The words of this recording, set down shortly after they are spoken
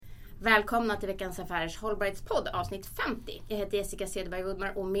Välkomna till veckans Affärers hållbarhetspodd, avsnitt 50. Jag heter Jessica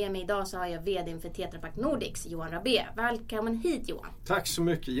Cederberg-Woodmar och med mig idag så har jag vd för Tetra Pak Nordics, Johan Rabé. Välkommen hit, Johan. Tack så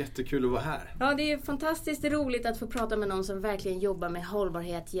mycket, jättekul att vara här. Ja, det är fantastiskt roligt att få prata med någon som verkligen jobbar med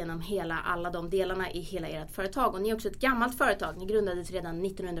hållbarhet genom alla de delarna i hela ert företag. Och ni är också ett gammalt företag. Ni grundades redan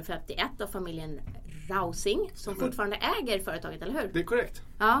 1951 av familjen Rausing som fortfarande äger företaget, eller hur? Det är korrekt.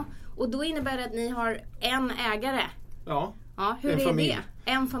 Ja, och då innebär det att ni har en ägare. Ja. Ja, hur är det?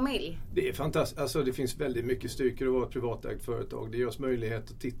 En familj. Det är fantastiskt. Alltså, det finns väldigt mycket styrkor att vara ett privatägt företag. Det ger oss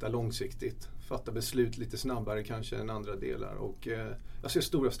möjlighet att titta långsiktigt. Fatta beslut lite snabbare kanske än andra delar. Och jag ser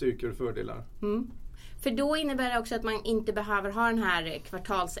stora styrkor och fördelar. Mm. För då innebär det också att man inte behöver ha den här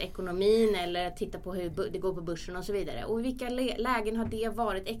kvartalsekonomin eller titta på hur det går på börsen och så vidare. Och i vilka lägen har det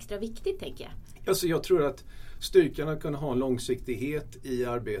varit extra viktigt, tänker jag? Alltså, jag tror att styrkan att kunna ha en långsiktighet i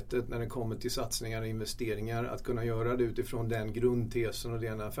arbetet när det kommer till satsningar och investeringar. Att kunna göra det utifrån den grundtesen och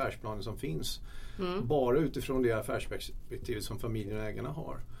den affärsplanen som finns. Bara utifrån det affärsperspektiv som familjen och ägarna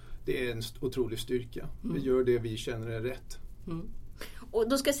har. Det är en otrolig styrka. Vi gör det vi känner är rätt. Och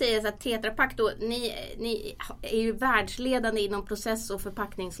då ska sägas att Tetra Pak då, ni är ju världsledande inom process- och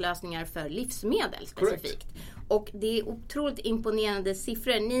förpackningslösningar för livsmedel specifikt. Correct. Och det är otroligt imponerande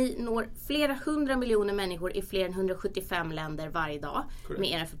siffror. Ni når flera 100 miljoner människor i fler än 175 länder varje dag. Correct.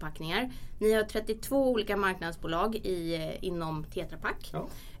 Med era förpackningar. Ni har 32 olika marknadsbolag inom Tetra Pak. Ja.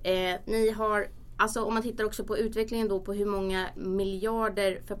 Ni har, alltså om man tittar också på utvecklingen då på hur många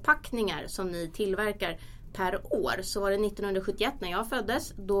miljarder förpackningar som ni tillverkar per år, så var det 1971 när jag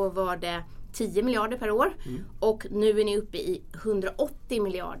föddes, då var det 10 miljarder per år och nu är ni uppe i 180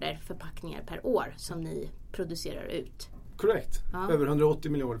 miljarder förpackningar per år som ni producerar ut. Korrekt, ja. Över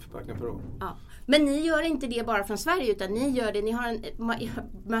 180 miljarder förpackningar per år. Ja. Men ni gör inte det bara från Sverige, utan ni gör det, jag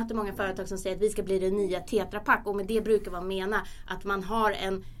möter många företag som säger att vi ska bli det nya Tetra Pak, och med det brukar man mena att man har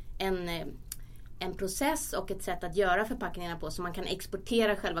en process och ett sätt att göra förpackningarna på så man kan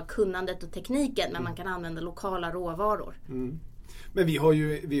exportera själva kunnandet och tekniken, men man kan använda lokala råvaror. Men vi har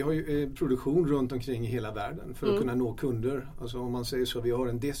ju produktion runt omkring i hela världen för att kunna nå kunder. Alltså om man säger så, vi har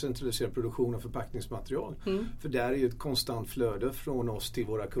en decentraliserad produktion av förpackningsmaterial. För där är ju ett konstant flöde från oss till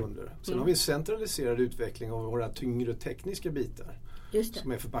våra kunder. Sen har vi en centraliserad utveckling av våra tyngre tekniska bitar. Just det.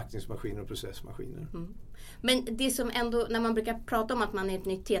 Som är förpackningsmaskiner och processmaskiner. Men det som ändå, när man brukar prata om att man är ett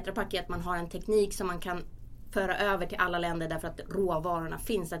nytt Tetra Pak, är att man har en teknik som man kan föra över till alla länder därför att råvarorna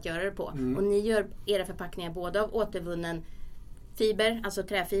finns att göra det på. Och ni gör era förpackningar både av återvunnen fiber, alltså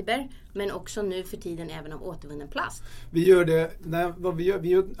träfiber, men också nu för tiden även av återvunnen plast. Vi gör det,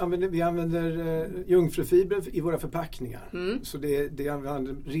 vi använder jungfrufiber i våra förpackningar. Så det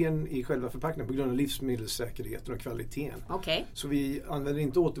använder ren i själva förpackningen på grund av livsmedelssäkerheten och kvaliteten. Okay. Så vi använder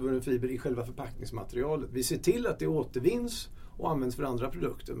inte återvunnen fiber i själva förpackningsmaterialet. Vi ser till att det återvinns och används för andra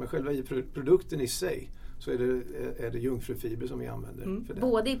produkter, men själva i produkten i sig så är det jungfrufiber som vi använder. För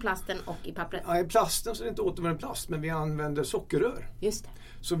både i plasten och i pappret? Ja, i plasten så är det inte återvunnen plast, men vi använder sockerrör. Just det.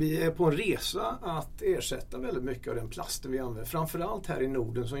 Så vi är på en resa att ersätta väldigt mycket av den plasten vi använder. Framförallt här i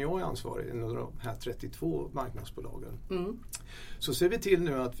Norden som jag är ansvarig i de här 32 marknadsbolagen. Så ser vi till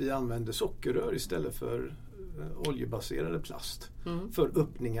nu att vi använder sockerrör istället för oljebaserade plast för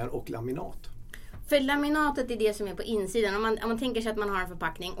öppningar och laminat. För laminatet är det som är på insidan. Om man tänker sig att man har en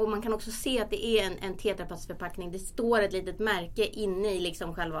förpackning, och man kan också se att det är en Tetra Pak-förpackning. Det står ett litet märke inne i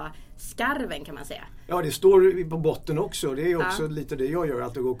liksom själva skarven, kan man säga. Ja, det står på botten också. Det är också lite det jag gör,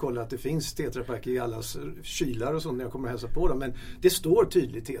 att gå och kolla att det finns Tetra Pak i allas kylar och sånt när jag kommer att hälsa på dem. Men det står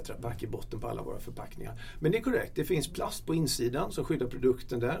tydligt Tetra Pak i botten på alla våra förpackningar. Men det är korrekt, det finns plast på insidan som skyddar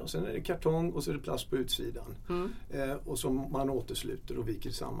produkten där. Och sen är det kartong och så är det plast på utsidan. Och som man återsluter och viker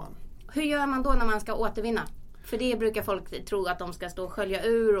samman. Hur gör man då när man ska återvinna? För det brukar folk tro att de ska stå och skölja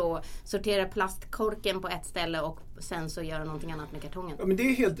ur och sortera plastkorken på ett ställe och sen så göra någonting annat med kartongen. Ja, men det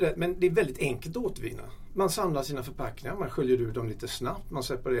är helt rätt, men det är väldigt enkelt att återvinna. Man samlar sina förpackningar, man sköljer ur dem lite snabbt, man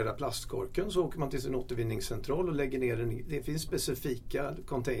separerar plastkorken, så åker man till sin återvinningscentral och lägger ner den. Det finns specifika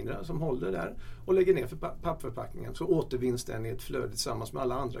containrar som håller där och lägger ner pappförpackningen, så återvinns den i ett flöde tillsammans med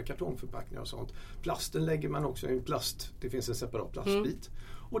alla andra kartongförpackningar och sånt. Plasten lägger man också i en plast, det finns en separat plastbit.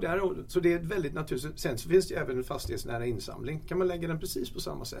 Och så det är väldigt naturligt. Sen så finns det även en fastighetsnära insamling. Kan man lägga den precis på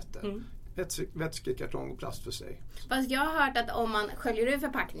samma sätt där. Vätskekartong och plast för sig. Fast jag har hört att om man sköljer ur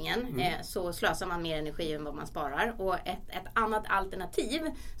förpackningen så slösar man mer energi än vad man sparar. Och ett annat alternativ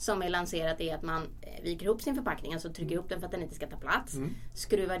som är lanserat är att man viker ihop sin förpackning, alltså trycker ihop den för att den inte ska ta plats.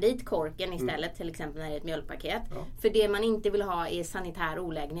 Skruvar dit korken istället, till exempel när det är ett mjölkpaket. Ja. För det man inte vill ha är sanitär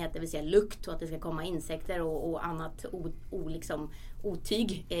olägenhet, det vill säga lukt och att det ska komma insekter och annat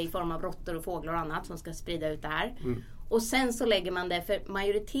otyg i form av råttor och fåglar och annat som ska sprida ut det här. Och sen så lägger man det, för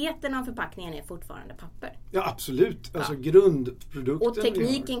majoriteten av förpackningen är fortfarande papper. Ja, absolut. Alltså grundprodukten. Och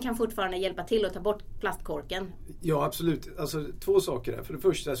tekniken kan fortfarande hjälpa till att ta bort plastkorken. Ja, absolut. Alltså 2 saker där.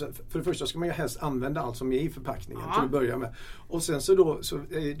 För det första ska man ju helst använda allt som är i förpackningen till att börja med. Och sen så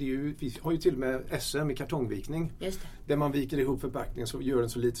är det ju, vi har ju till och med SM i kartongvikning. Just det. Där man viker ihop förpackningen så gör den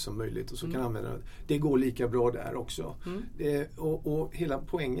så lite som möjligt och så kan använda den. Det går lika bra där också. Och hela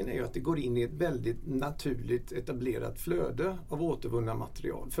poängen är ju att det går in i ett väldigt naturligt etablerat flöde av återvunna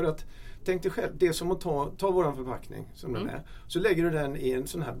material. För att tänk dig själv, det är som att ta våran förpackning som den är. Så lägger du den i en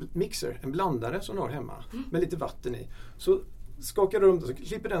sån här mixer, en blandare som du har hemma med lite vatten i. Så skakar du runt och så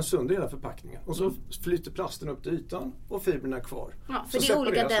klipper den sönder hela förpackningen. Och så flyter plasten upp till ytan och fibrerna kvar. Ja, för det är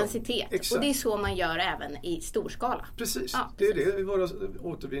olika densitet. Exakt. Och det är så man gör även i storskala. Precis, ja, det är det våra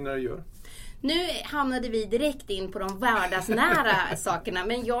återvinnare gör. Nu hamnade vi direkt in på de vardagsnära sakerna.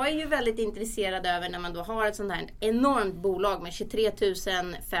 Men jag är ju väldigt intresserad över när man då har ett sånt här enormt bolag med 23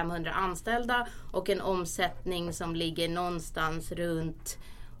 500 anställda och en omsättning som ligger någonstans runt,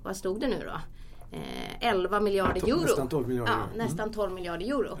 vad stod det nu då? 11 miljarder euro. Nästan 12 miljarder euro. Ja, nästan 12 miljarder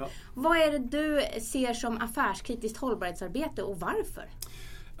euro. Ja. Vad är det du ser som affärskritiskt hållbarhetsarbete och varför?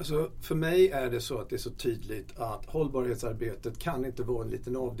 Alltså, för mig är det så att det är så tydligt att hållbarhetsarbetet kan inte vara en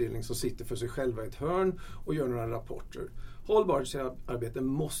liten avdelning som sitter för sig själva i ett hörn och gör några rapporter. Hållbarhetsarbete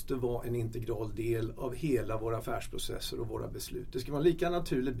måste vara en integral del av hela våra affärsprocesser och våra beslut. Det ska vara en lika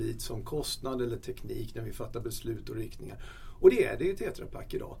naturlig bit som kostnad eller teknik när vi fattar beslut och riktningar. Och det är det i Tetra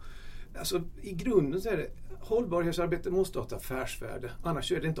Pak idag. Alltså, i grunden så är det hållbarhetsarbete måste ha ett affärsvärde,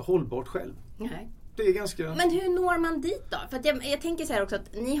 annars är det inte hållbart själv. Nej. Det är ganska... Men hur når man dit då? För att jag tänker så här också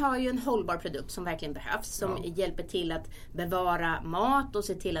att ni har ju en hållbar produkt som verkligen behövs. Som hjälper till att bevara mat och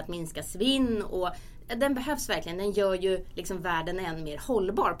se till att minska svinn. Och den behövs verkligen. Den gör ju liksom världen än mer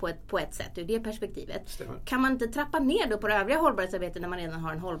hållbar på ett sätt ur det perspektivet. Stämmer. Kan man inte trappa ner då på det övriga hållbarhetsarbetet när man redan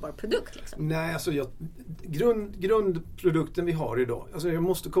har en hållbar produkt? Liksom? Nej, alltså grundprodukten vi har idag. Alltså jag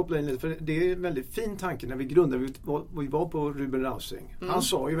måste koppla in lite, för det är en väldigt fin tanke när vi grundade. Vi var på Ruben Rausing. Han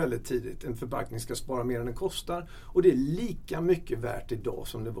sa ju väldigt tidigt en förpackning ska spara mer än den kostar. Och det är lika mycket värt idag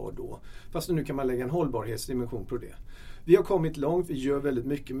som det var då. Fast nu kan man lägga en hållbarhetsdimension på det. Vi har kommit långt, vi gör väldigt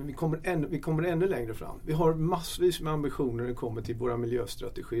mycket, men vi kommer ännu längre fram. Vi har massvis med ambitioner när det kommer till våra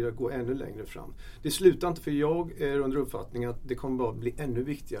miljöstrategier att gå ännu längre fram. Det slutar inte, för jag är under uppfattning att det kommer bara bli ännu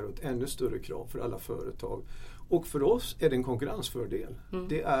viktigare och ett ännu större krav för alla företag. Och för oss är det en konkurrensfördel.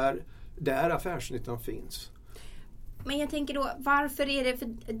 Det är där affärsnyttan finns. Men jag tänker då, varför är det,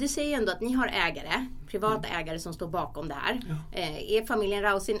 för du säger ändå att ni har ägare, privata ägare som står bakom det här. Ja. Är familjen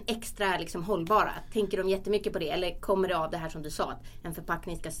Rausing extra liksom hållbara? Tänker de jättemycket på det? Eller kommer det av det här som du sa, att en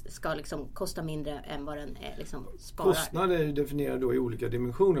förpackning ska liksom kosta mindre än vad den liksom sparar? Kostnad är ju definierad då i olika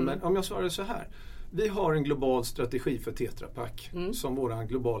dimensioner, men om jag svarar så här. Vi har en global strategi för Tetra Pak som våran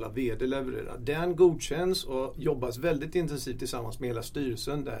globala vd levererar. Den godkänns och jobbas väldigt intensivt tillsammans med hela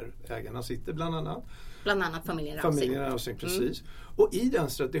styrelsen där ägarna sitter bland annat. Bland annat familjen Rausing. Familjen Rausing, precis. Och i den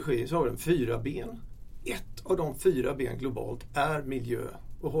strategin så har den 4 ben. Ett av de 4 ben globalt är miljö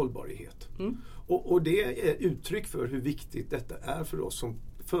och hållbarhet. Och det är uttryck för hur viktigt detta är för oss som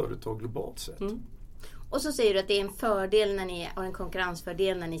företag globalt sett. Och så säger du att det är en fördel när ni har en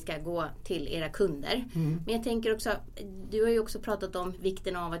konkurrensfördel när ni ska gå till era kunder. Men jag tänker också, du har ju också pratat om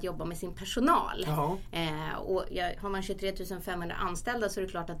vikten av att jobba med sin personal. Och har man 23 500 anställda så är det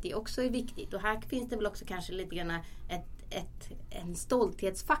klart att det också är viktigt. Och här finns det väl också kanske lite grann en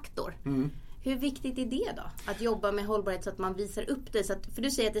stolthetsfaktor. Hur viktigt är det då? Att jobba med hållbarhet så att man visar upp det. För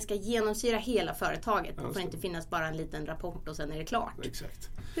du säger att det ska genomsyra hela företaget. Det får inte finnas bara en liten rapport och sen är det klart. Exakt.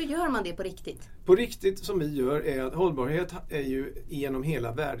 Hur gör man det på riktigt? På riktigt som vi gör är att hållbarhet är ju genom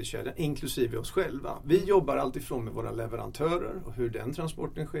hela värdekedjan, inklusive oss själva. Vi jobbar alltifrån med våra leverantörer och hur den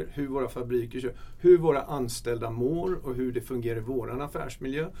transporten sker, hur våra fabriker kör, hur våra anställda mår och hur det fungerar i våran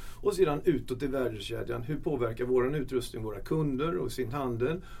affärsmiljö. Och sedan utåt i värdekedjan, hur påverkar våran utrustning våra kunder och sin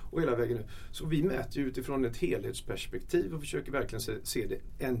handel och hela vägen ut. Så vi mäter ju utifrån ett helhetsperspektiv och försöker verkligen se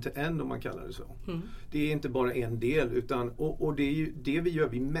det end-to-end om man kallar det så. Det är inte bara en del utan, och det är ju det vi gör,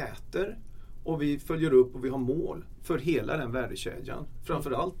 vi mäter och vi följer upp och vi har mål för hela den värdekedjan.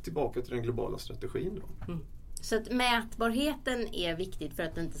 Framförallt tillbaka till den globala strategin då. Så att mätbarheten är viktigt för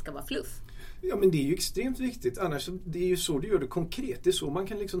att det inte ska vara fluff? Ja, men det är ju extremt viktigt. Annars det är ju så du gör det konkret. Det är så man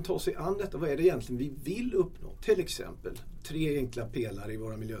kan liksom ta sig an detta. Vad är det egentligen vi vill uppnå? Till exempel 3 enkla pelare i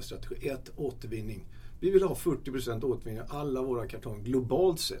våra miljöstrategi. 1. Återvinning. Vi vill ha 40% återvinning av alla våra kartonger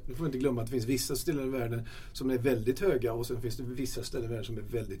globalt sett. Nu får vi inte glömma att det finns vissa ställen i världen som är väldigt höga och sen finns det vissa ställen i världen som är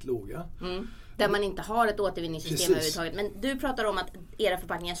väldigt låga. Där man inte har ett återvinningssystem överhuvudtaget. Men du pratar om att era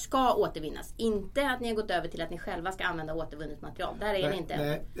förpackningar ska återvinnas. Inte att ni har gått över till att ni själva ska använda återvunnet material. Där är ni inte.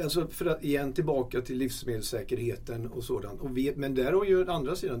 Nej, alltså för att igen tillbaka till livsmedelssäkerheten och sådant. Men där har ju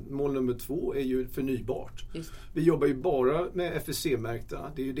andra sidan, mål nummer 2 är ju förnybart. Just. Vi jobbar ju bara med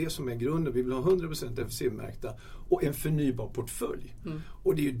FSC-märkta. Det är ju det som är grunden. Vi vill ha 100% FSC-märkta och en förnybar portfölj.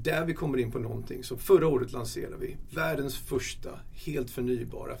 Och det är ju där vi kommer in på någonting. Så förra året lanserade vi världens första helt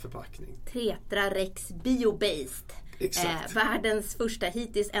förnybara förpackning. Tetra Rex Bio-based. Världens första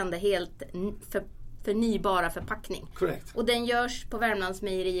hittills enda helt förnybara förpackning. Korrekt. Och den görs på Värmlands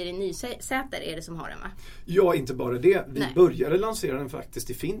mejerier i Nysäter är det som har den, va? Ja, inte bara det. Vi började lansera den faktiskt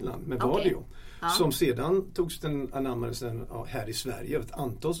i Finland med Valio. Som sedan anammades den här i Sverige av ett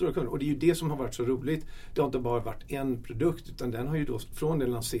antal stora kunder. Och det är ju det som har varit så roligt. Det har inte bara varit en produkt utan den har ju då från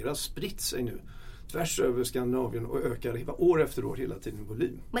den lanseras spritt sig nu tvärs över Skandinavien och ökar år efter år hela tiden i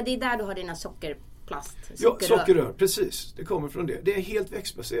volym. Men det är där du har dina sockerplast? Ja, sockerrör, precis. Det kommer från det. Det är helt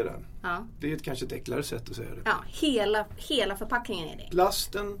växtbaserad. Ja. Det är kanske ett enklare sätt att säga det. Ja, hela förpackningen är det.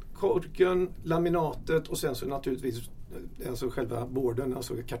 Plasten, korken, laminatet och sen så naturligtvis alltså själva borden,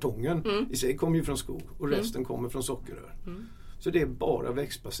 alltså kartongen i sig kommer ju från skog och resten kommer från sockerrör. Så det är bara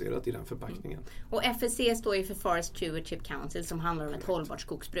växtbaserat i den förpackningen. Och FSC står ju för Forest Stewardship Council som handlar om ett hållbart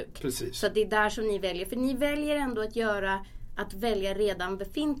skogsbruk. Precis. Så det är där som ni väljer. För ni väljer ändå att välja redan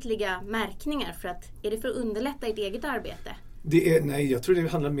befintliga märkningar. Är det för att underlätta ert eget arbete? Nej, jag tror det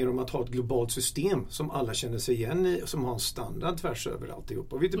handlar mer om att ha ett globalt system som alla känner sig igen i och som har en standard tvärs över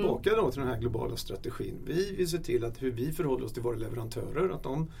alltihop. Och vi är tillbaka då till den här globala strategin. Vi vill se till att hur vi förhåller oss till våra leverantörer, att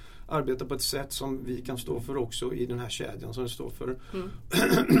de arbetar på ett sätt som vi kan stå för också i den här kedjan som det står för.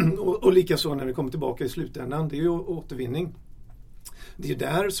 och likaså när vi kommer tillbaka i slutändan, det är ju återvinning. Det är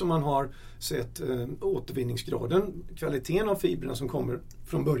där som man har sett återvinningsgraden, kvaliteten av fibrerna som kommer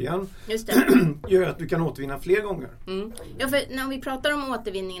från början. Just det. Gör att du kan återvinna fler gånger. Ja, för när vi pratar om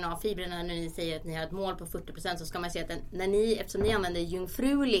återvinningen av fibrerna, när ni säger att ni har ett mål på 40%, så ska man säga att eftersom ni använder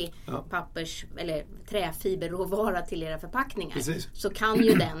jungfrulig pappers eller träfiberråvara till era förpackningar, så kan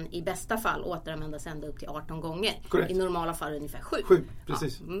ju den i bästa fall återanvändas ända upp till 18 gånger. Correct. I normala fall ungefär 7.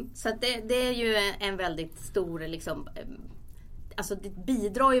 Precis. Ja. Så att det är ju en väldigt stor liksom, alltså det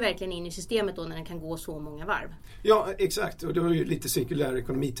bidrar ju verkligen in i systemet då när den kan gå så många varv. Ja, exakt. Och det var ju lite cirkulär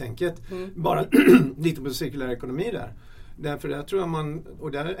ekonomitänket. Bara lite på cirkulär ekonomi där. Därför där tror jag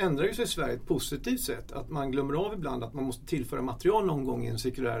och där ändrar ju sig Sverige ett positivt sätt. Att man glömmer av ibland att man måste tillföra material någon gång i en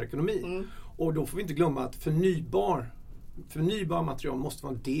cirkulär ekonomi. Och då får vi inte glömma att förnybar material måste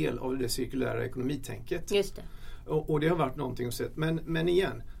vara en del av det cirkulära ekonomitänket. Just det. Och det har varit någonting att se. Men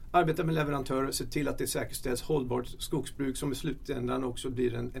igen, arbeta med leverantörer, se till att det säkerställs hållbart skogsbruk som i slutändan också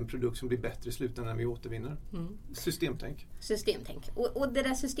blir en produkt som blir bättre i slutändan när vi återvinner. Systemtänk. Och det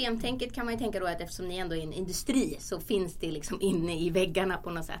där systemtänket kan man ju tänka då att eftersom ni ändå är en industri så finns det liksom inne i väggarna på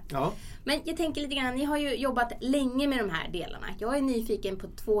något sätt. Ja. Men jag tänker lite grann, ni har ju jobbat länge med de här delarna. Jag är nyfiken på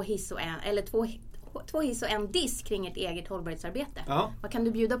två hiss och en disk kring ett eget hållbarhetsarbete. Ja. Vad kan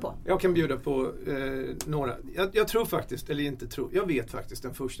du bjuda på? Jag kan bjuda på några. Jag tror faktiskt, eller inte tror, jag vet faktiskt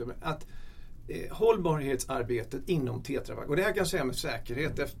den första att hållbarhetsarbetet inom Tetra Pak, och det här kan jag säga med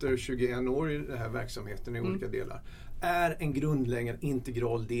säkerhet efter 21 år i den här verksamheten i olika delar, är en grundläggande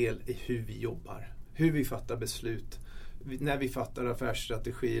integral del i hur vi jobbar. Hur vi fattar beslut, när vi fattar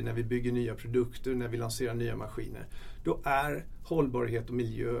affärsstrategier, när vi bygger nya produkter, när vi lanserar nya maskiner. Då är hållbarhet och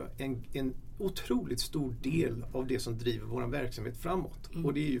miljö en otroligt stor del av det som driver vår verksamhet framåt.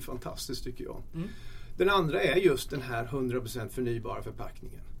 Och det är ju fantastiskt tycker jag. Den andra är just den här 100% förnybara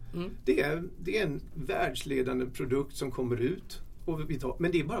förpackningen. Det är en världsledande produkt som kommer ut.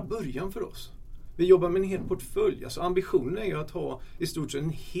 Men det är bara början för oss. Vi jobbar med en hel portfölj. Alltså ambitionen är ju att ha i stort sett en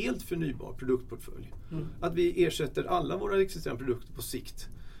helt förnybar produktportfölj. Att vi ersätter alla våra existerande produkter på sikt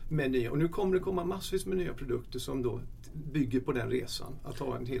med nya. Och nu kommer det komma massvis med nya produkter som då bygger på den resan. Att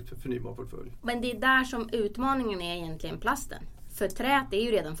ha en helt förnybar portfölj. Men det är där som utmaningen är egentligen plasten. För träet är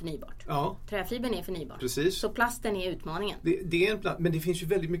ju redan förnybart. Ja. Träfibern är förnybar. Precis. Så plasten är utmaningen. Det är men det finns ju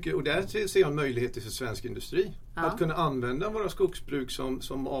väldigt mycket, och där ser jag möjligheter för svensk industri. Ja. Att kunna använda våra skogsbruk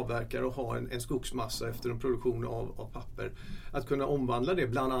som avverkar och ha en skogsmassa efter en produktion av papper. Att kunna omvandla det,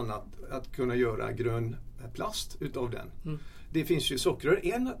 bland annat att kunna göra grön plast utav den. Det finns ju sockerrör,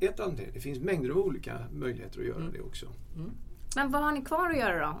 ett anledning. Det finns mängder av olika möjligheter att göra det också. Men vad har ni kvar att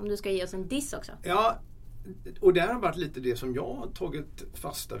göra då? Om du ska ge oss en diss också. Ja, och det har varit lite det som jag har tagit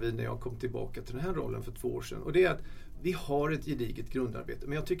fasta vid när jag kom tillbaka till den här rollen för 2 år sedan. Och det är att vi har ett gediget grundarbete,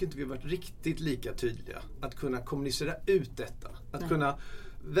 men jag tycker inte vi har varit riktigt lika tydliga. Att kunna kommunicera ut detta. Att kunna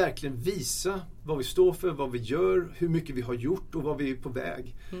verkligen visa vad vi står för, vad vi gör, hur mycket vi har gjort och vad vi är på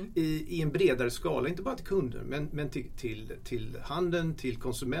väg. I en bredare skala, inte bara till kunder, men till handeln, till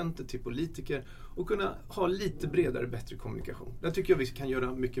konsumenter, till politiker. Och kunna ha lite bredare, bättre kommunikation. Där tycker jag vi kan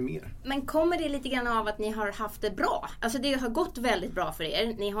göra mycket mer. Men kommer det lite grann av att ni har haft det bra? Alltså det har gått väldigt bra för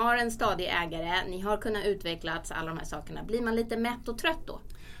er. Ni har en stadig ägare, ni har kunnat utvecklas, alla de här sakerna. Blir man lite mätt och trött då?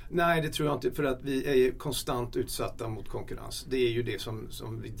 Nej, det tror jag inte, för att vi är konstant utsatta mot konkurrens. Det är ju det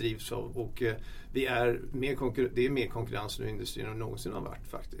som vi drivs av, och det är mer konkurrens nu i industrin än någonsin har varit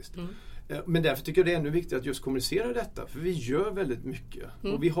faktiskt. Men därför tycker jag det är ännu viktigt att just kommunicera detta, för vi gör väldigt mycket.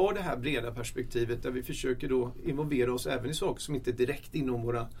 Och vi har det här breda perspektivet där vi försöker då involvera oss även i saker som inte är direkt inom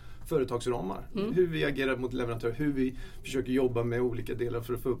våra företagsramar. Hur vi agerar mot leverantörer, hur vi försöker jobba med olika delar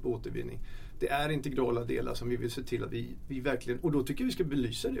för att få upp återvinning. Det är integrala delar som vi vill se till att vi verkligen, och då tycker jag vi ska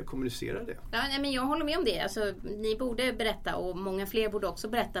belysa det och kommunicera det. Ja, nej, men jag håller med om det. Alltså, ni borde berätta, och många fler borde också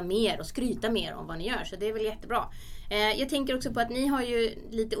berätta mer och skryta mer om vad ni gör, så det är väl jättebra. Jag tänker också på att ni har ju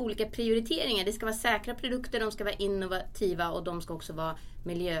lite olika prioriteringar. Det ska vara säkra produkter, de ska vara innovativa och de ska också vara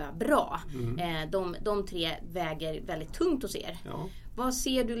miljöbra. De tre väger väldigt tungt hos er. Ja. Vad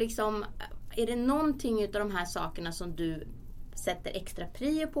ser du liksom, är det någonting utav de här sakerna som du sätter extra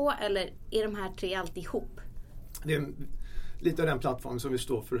prio på, eller är de här tre alltid ihop? Det är lite av den plattform som vi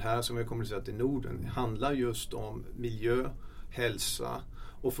står för här, som vi har kommunicerat i Norden. Det handlar just om miljö, hälsa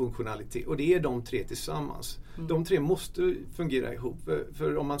och funktionalitet. Och det är de tre tillsammans. De tre måste fungera ihop.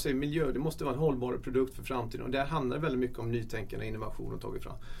 För om man säger miljö, det måste vara en hållbar produkt för framtiden. Och där handlar väldigt mycket om nytänkande, innovation och tagit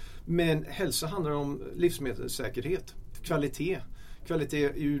fram. Men hälsa handlar om livsmedelssäkerhet, kvalitet.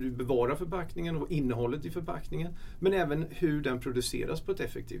 Kvalitet i hur du bevarar förpackningen och innehållet i förpackningen. Men även hur den produceras på ett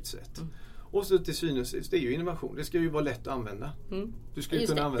effektivt sätt. Och så till synes, det är ju innovation. Det ska ju vara lätt att använda. Du ska ju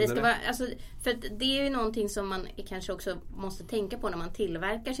kunna använda det. Alltså, för det är ju någonting som man kanske också måste tänka på när man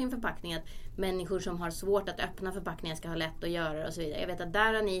tillverkar sin förpackning. Att människor som har svårt att öppna förpackningen ska ha lätt att göra det och så vidare. Jag vet att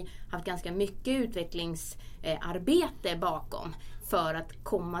där har ni haft ganska mycket utvecklingsarbete bakom för att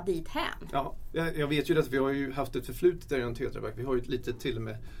komma dit hän. Ja, jag vet ju att vi har ju haft ett förflutet där inom Tetra Pak. Vi har ju ett litet till och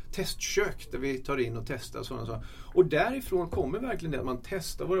med testkök där vi tar in och testar sådana saker. Och därifrån kommer verkligen det att man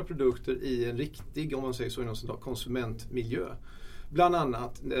testar våra produkter i en riktig, om man säger så, konsumentmiljö. Bland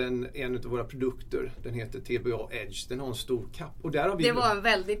annat en av våra produkter, den heter TBA Edge, den har en stor kapp. Och där har vi... Det var en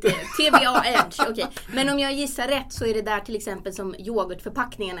väldigt... TBA Edge, okej. Men om jag gissar rätt så är det där till exempel som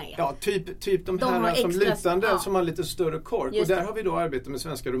yoghurtförpackningarna är. Ja, typ de här som lutande, som har lite större kork. Och där har vi då arbetat med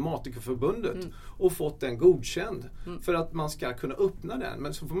Svenska Reumatikerförbundet och fått den godkänd för att man ska kunna öppna den.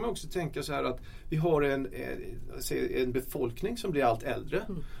 Men så får man också tänka så här att vi har en befolkning som blir allt äldre.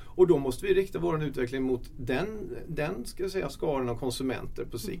 Och då måste vi rikta vår utveckling mot den ska jag säga, skaran av konsumenter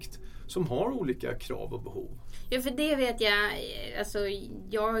på sikt som har olika krav och behov. Ja, för det vet jag. Alltså,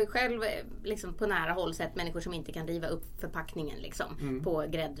 jag har ju själv liksom, på nära håll sett människor som inte kan riva upp förpackningen liksom, på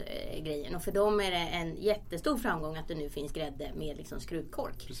gräddgrejen. Och för dem är det en jättestor framgång att det nu finns grädde med liksom,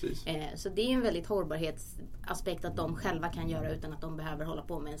 skruvkork. Precis. Så det är en väldigt hållbarhetsaspekt att de själva kan göra utan att de behöver hålla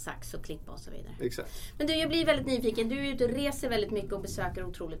på med en sax och klippa och så vidare. Exakt. Men du, jag blir väldigt nyfiken. Du är ute och reser väldigt mycket och besöker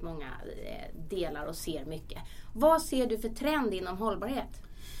otroligt många delar och ser mycket. Vad ser du för trend inom hållbarhet?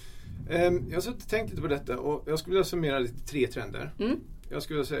 Jag har tänkt lite på detta och jag skulle vilja summera lite 3 trender. Jag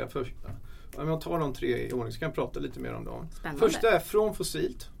skulle vilja säga först, om jag tar de 3 i ordning så kan jag prata lite mer om dem. Spännande. Första är från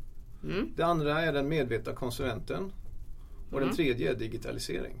fossilt. Det andra är den medvetna konsumenten. Och den tredje är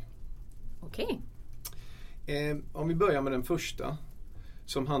digitalisering. Okej. Om vi börjar med den första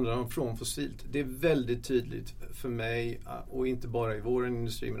som handlar om från fossilt. Det är väldigt tydligt för mig, och inte bara i vår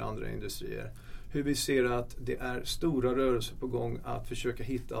industri men andra industrier, hur vi ser att det är stora rörelser på gång att försöka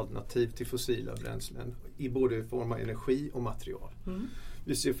hitta alternativ till fossila bränslen i både form av energi och material.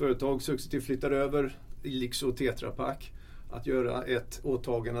 Vi ser företag successivt flyttar över i Lixo och Tetra Pak att göra ett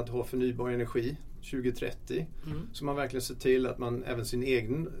åtagande att ha förnybar energi 2030. Så man verkligen ser till att man även sin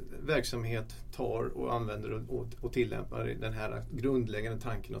egen verksamhet tar och använder och tillämpar den här grundläggande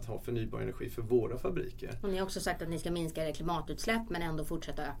tanken att ha förnybar energi för våra fabriker. Och ni har också sagt att ni ska minska era klimatutsläpp men ändå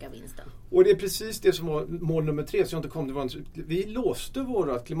fortsätta öka vinsten. Och det är precis det som var mål nummer 3 så jag inte kom till. Vi låste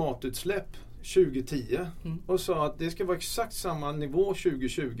våra klimatutsläpp 2010 och sa att det ska vara exakt samma nivå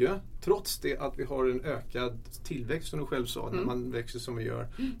 2020 trots det att vi har en ökad tillväxt som du själv sa när man växer som vi gör.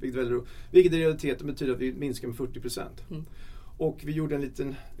 Vilket i realiteten betyder att vi minskar med 40%. Och vi gjorde en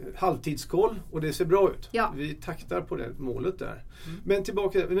liten halvtidskoll och det ser bra ut. Ja. Vi taktar på det målet där.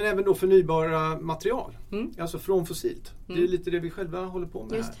 Men även då förnybara material. Alltså från fossilt. Det är lite det vi själva håller på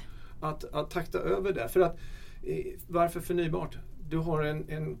med här. Att takta över det. För att Varför förnybart? Du har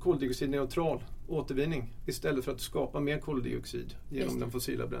en koldioxidneutral återvinning istället för att skapa mer koldioxid genom de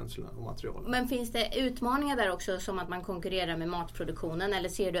fossila bränslena och materialen. Men finns det utmaningar där också, som att man konkurrerar med matproduktionen, eller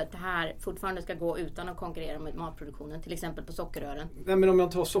ser du att det här fortfarande ska gå utan att konkurrera med matproduktionen, till exempel på sockerrören? Nej, men om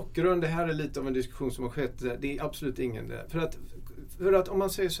jag tar sockerrören, det här är lite av en diskussion som har skett. Det är absolut ingen det. För att om man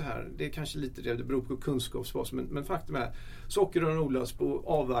säger så här, det är kanske lite det beror på kunskapsbas, men faktum är sockerrören odlas på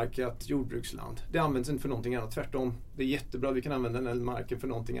avverkat jordbruksland. Det används inte för någonting annat, tvärtom. Det är jättebra, vi kan använda den marken för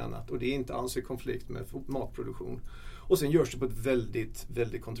någonting annat, och det är inte alls i konflikt med matproduktion. Och sen görs det på ett väldigt,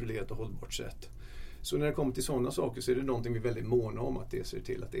 väldigt kontrollerat och hållbart sätt. Så när det kommer till sådana saker så är det någonting vi är väldigt måna om, att det ser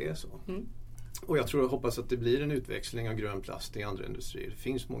till att det är så. Och jag tror och hoppas att det blir en utväxling av grön plast i andra industrier. Det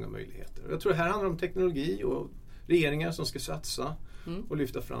finns många möjligheter. Jag tror det här handlar om teknologi och regeringar som ska satsa och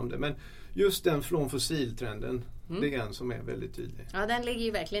lyfta fram det. Men just den från fossiltrenden, det är en som är väldigt tydlig. Ja, den ligger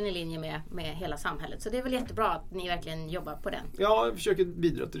ju verkligen i linje med hela samhället. Så det är väl jättebra att ni verkligen jobbar på den. Ja, jag försöker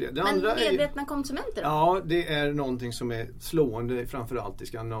bidra till det. Men medvetna konsumenter då? Ja, det är någonting som är slående framförallt i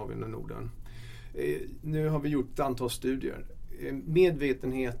Skandinavien och Norden. Nu har vi gjort ett antal studier.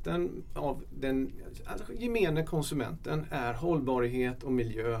 Medvetenheten av den gemene konsumenten är hållbarhet och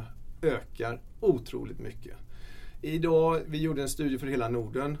miljö ökar otroligt mycket. Idag, vi gjorde en studie för hela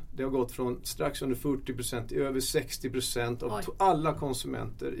Norden. Det har gått från strax under 40% till över 60% av alla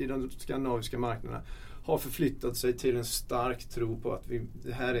konsumenter i de skandinaviska marknaderna har förflyttat sig till en stark tro på att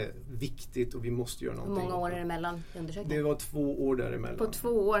det här är viktigt och vi måste göra någonting. Hur många år är det mellan undersökningen? Det var 2 år däremellan. På 2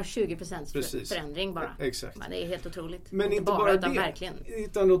 år 20% förändring bara. Exakt. Men det är helt otroligt. Men inte bara utan det. Verkligen.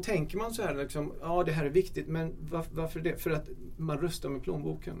 Utan då tänker man så här liksom, ja det här är viktigt, men varför det? För att man röstar med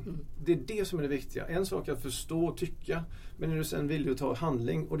plånboken. Det är det som är det viktiga. En sak är att förstå och tycka, men är du sen vill du ta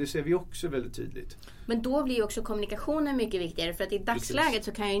handling, och det ser vi också väldigt tydligt. Men då blir ju också kommunikationen mycket viktigare, för att i dagsläget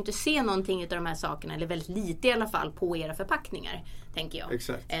så kan jag ju inte se någonting av de här sakerna, eller väldigt lite i alla fall, på era förpackningar, tänker jag.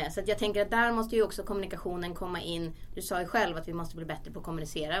 Exakt. Så att jag tänker att där måste ju också kommunikationen komma in. Du sa ju själv att vi måste bli bättre på att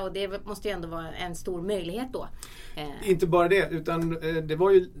kommunicera, och det måste ju ändå vara en stor möjlighet då. Inte bara det, utan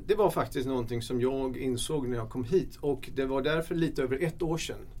det var faktiskt någonting som jag insåg när jag kom hit, och det var därför lite över 1 år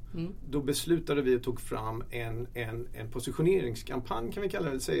sedan. Då beslutade vi och tog fram en positioneringskampanj, kan vi kalla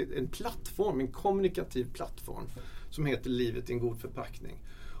det, en plattform, en kommunikativ plattform som heter Livet i en god förpackning.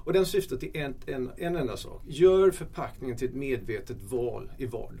 Och den syftar till en enda sak. Gör förpackningen till ett medvetet val i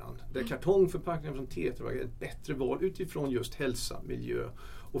vardagen. Där kartongförpackningar från Tetra är ett bättre val utifrån just hälsa, miljö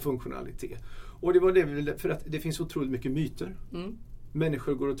och funktionalitet. Och det var det vi ville, för att det finns otroligt mycket myter.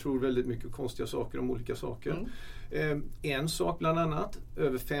 Människor går och tror väldigt mycket konstiga saker om olika saker. En sak bland annat,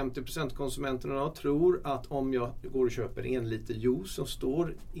 över 50% konsumenterna tror att om jag går och köper 1 liter juice som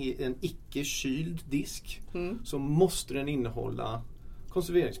står i en icke-kyld disk, så måste den innehålla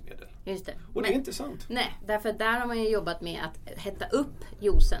konserveringsmedel. Just det. Och det är inte sant. Nej, därför där har man ju jobbat med att hetta upp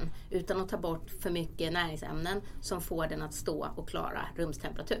juicen utan att ta bort för mycket näringsämnen som får den att stå och klara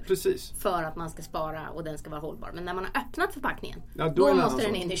rumstemperatur. Precis. För att man ska spara och den ska vara hållbar. Men när man har öppnat förpackningen, då måste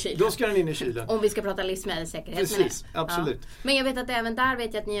den in i kylen. Då ska den in i kylen. Om vi ska prata livsmedelssäkerhet. Precis, absolut. Ja. Men jag vet att även där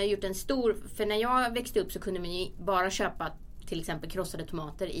vet jag att ni har gjort en stor, för när jag växte upp så kunde man ju bara köpa till exempel krossade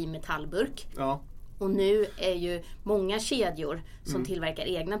tomater i metallburk. Ja. Och nu är ju många kedjor som tillverkar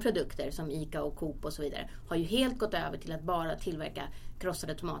egna produkter som ICA och Coop och så vidare har ju helt gått över till att bara tillverka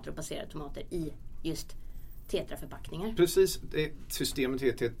krossade tomater och passerade tomater i just Tetra-förpackningar. Precis, systemet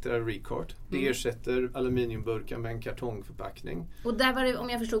heter Tetra Recart. Det ersätter aluminiumburkar med en kartongförpackning. Och där var det, om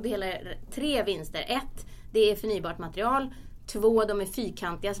jag förstod det hela, 3 vinster. 1, det är förnybart material. 2, de är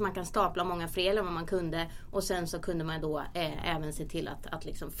fyrkantiga så man kan stapla många fler än vad man kunde. Och sen så kunde man då även se till att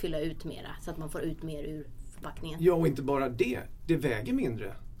liksom fylla ut mera så att man får ut mer ur förpackningen. Ja, och inte bara det. Det väger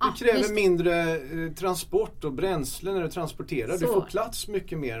mindre. Det kräver mindre transport och bränsle när du transporterar. Du får plats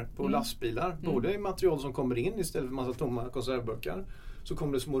mycket mer på lastbilar. Både i material som kommer in istället för massa tomma konservburkar. Så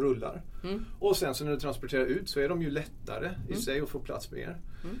kommer det små rullar. Och sen så när du transporterar ut så är de ju lättare i sig att få plats mer.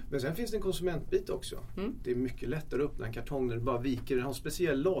 Men sen finns det en konsumentbit också. Det är mycket lättare att öppna en kartong när du bara viker. Den har en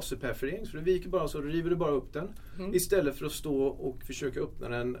speciell laserperforering så du viker bara så river du bara upp den. Istället för att stå och försöka öppna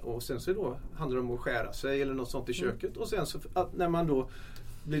den och sen så då handlar det om att skära sig eller något sånt i köket. Och sen så att när man då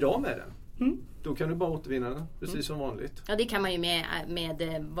blir av med den, då kan du bara återvinna den, precis som vanligt. Ja, det kan man ju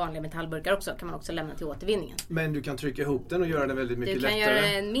med vanliga metallburkar också, kan man också lämna till återvinningen. Men du kan trycka ihop den och göra den väldigt mycket lättare. Du kan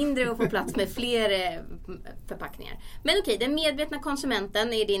göra den mindre och få plats med fler förpackningar. Men okej, den medvetna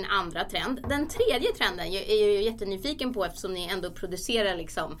konsumenten är din andra trend. Den tredje trenden är jag jättenyfiken på eftersom ni ändå producerar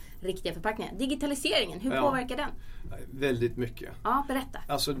liksom riktiga förpackningar. Digitaliseringen, hur påverkar den? Väldigt mycket. Ja, berätta.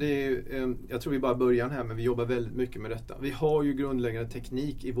 Alltså det är, jag tror vi bara början här, men vi jobbar väldigt mycket med detta. Vi har ju grundläggande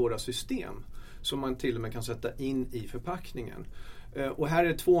teknik i våra system som man till och med kan sätta in i förpackningen. Och här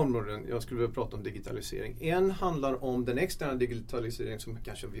är 2 områden jag skulle vilja prata om digitalisering. En handlar om den externa digitaliseringen som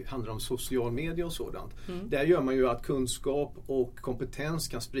kanske handlar om social media och sådant. Där gör man ju att kunskap och kompetens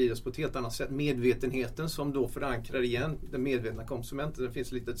kan spridas på ett helt annat sätt. Medvetenheten som då förankrar igen den medvetna konsumenten. Det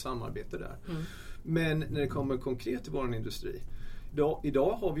finns lite ett samarbete där. Men när det kommer konkret till vår industri.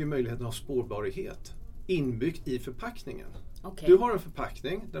 Idag har vi ju möjligheten att ha spårbarhet inbyggt i förpackningen. Okay. Du har en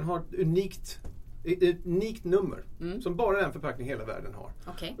förpackning, den har ett unikt nummer som bara den förpackning hela världen har.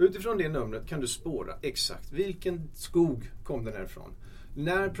 Okay. Utifrån det numret kan du spåra exakt vilken skog kom den härifrån.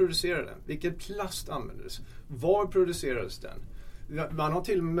 När producerade den? Vilken plast användes? Var producerades den? Man har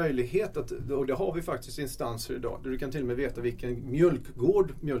till och med möjlighet att, och det har vi faktiskt instanser idag, där du kan till och med veta vilken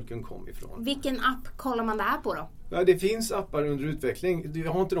mjölkgård mjölken kom ifrån. Vilken app kollar man det här på då? Ja, det finns appar under utveckling.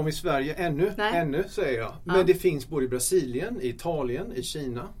 Jag har inte dem i Sverige ännu säger jag. Men det finns både i Brasilien, i Italien, i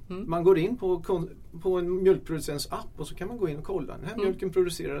Kina. Man går in på en mjölkproducents app och så kan man gå in och kolla. Den här mjölken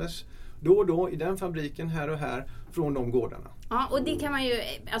producerades då och då i den fabriken här och här från de gårdarna. Ja, och det kan man ju,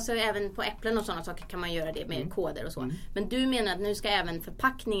 alltså även på äpplen och sådana saker kan man göra det med koder och så. Men du menar att nu ska även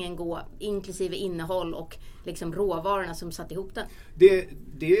förpackningen gå inklusive innehåll och liksom råvarorna som satt ihop den?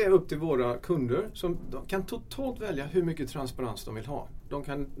 Det är upp till våra kunder som de kan totalt välja hur mycket transparens de vill ha.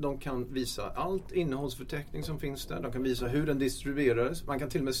 De kan visa allt innehållsförteckning som finns där. De kan visa hur den distribuerades. Man kan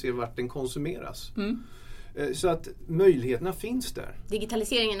till och med se vart den konsumeras. Så att möjligheterna finns där.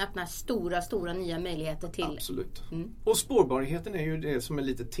 Digitaliseringen öppnar stora nya möjligheter till... Absolut. Och spårbarheten är ju det som är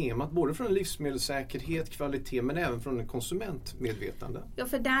lite temat. Både från livsmedelssäkerhet, kvalitet men även från en konsumentmedvetande. Ja,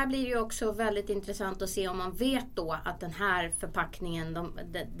 för där blir det ju också väldigt intressant att se om man vet då att den här förpackningen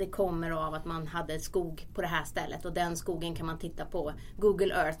det kommer av att man hade skog på det här stället. Och den skogen kan man titta på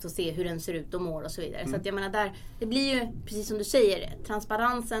Google Earth och se hur den ser ut och mår och så vidare. Så att jag menar det blir ju, precis som du säger,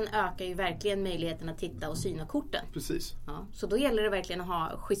 transparensen ökar ju verkligen möjligheten att titta och syna korten. Precis. Ja, så då gäller det verkligen att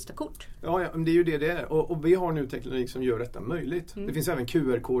ha schyssta kort. Ja, det är ju det är. Och vi har nu teknik som gör detta möjligt. Det finns även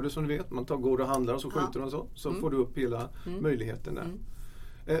QR-koder som du vet. Man går och handlar och så skjuter de så får du upp hela möjligheten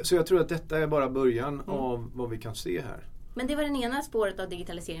där. Så jag tror att detta är bara början av vad vi kan se här. Men det var den ena spåret av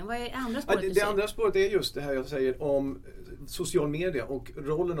digitalisering. Vad är andra spåret? Det andra spåret är just det här jag säger om social media och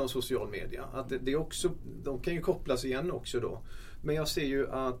rollen av social media. Att det också, de kan ju kopplas igen också då. Men jag ser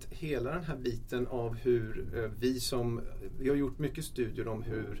ju att hela den här biten av hur vi har gjort mycket studier om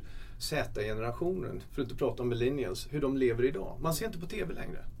hur Z-generationen, för att inte prata om millennials, hur de lever idag. Man ser inte på TV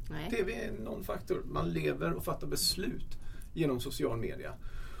längre. Nej. TV är någon faktor. Man lever och fattar beslut genom social media.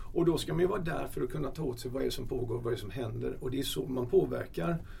 Och då ska man ju vara där för att kunna ta åt sig vad är det som pågår, vad är det som händer. Och det är så man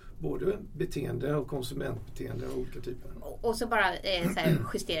påverkar både beteende och konsumentbeteende av olika typer. Och så bara så här,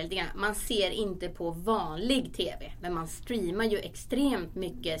 justera lite grann. Man ser inte på vanlig TV, men man streamar ju extremt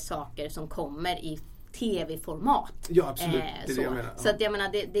mycket saker som kommer i TV-format. Ja, absolut. Det är det jag menar. Så att jag menar,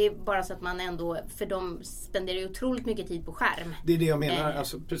 det är bara så att man ändå, för de spenderar ju otroligt mycket tid på skärm. Det är det jag menar.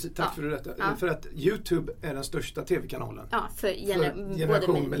 Alltså, precis, tack för detta. Ja. För att YouTube är den största TV-kanalen. Ja, för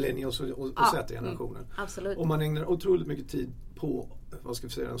generation millennials och Z-generationen. Absolut. Och man ägnar otroligt mycket tid på, vad ska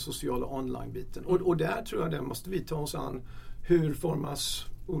vi säga, den sociala online-biten. Och där tror jag det måste vi ta oss an. Hur formas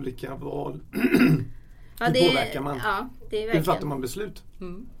olika val? Hur påverkar man? Ja, det är verkligen. Hur fattar man beslut?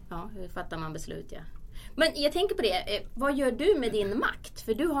 Ja, hur fattar man beslut, ja. Men jag tänker på det, vad gör du med din makt?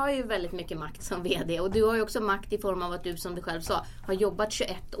 För du har ju väldigt mycket makt som vd och du har ju också makt i form av att du, som du själv sa, har jobbat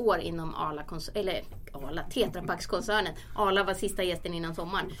 21 år inom Tetra Pak-koncernen. Arla var sista gästen innan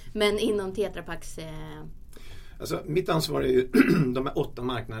sommaren, men inom Tetra Paks... Alltså, mitt ansvar är ju de här 8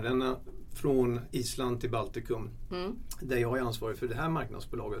 marknaderna från Island till Baltikum, där jag är ansvarig för det här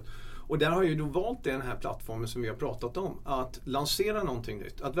marknadsbolaget. Och där har jag ju då valt den här plattformen som vi har pratat om. Att lansera någonting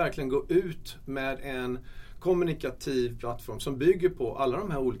nytt. Att verkligen gå ut med en kommunikativ plattform som bygger på alla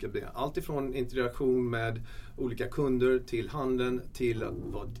de här olika delarna. Allt ifrån interaktion med olika kunder till handeln till att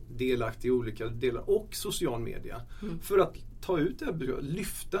vara delaktig i olika delar och social media. För att ta ut det här,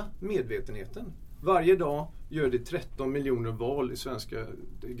 lyfta medvetenheten. Varje dag gör det 13 miljoner val i svenska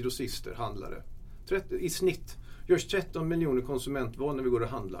grossister, handlare. I snitt görs 13 miljoner konsumentval när vi går och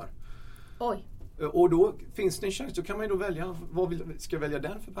handlar. Oj. Och då finns det en chans, då kan man ju då välja, ska jag välja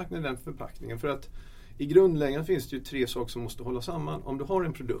den förpackningen? För att i grundläggande finns det ju 3 saker som måste hålla samman. Om du har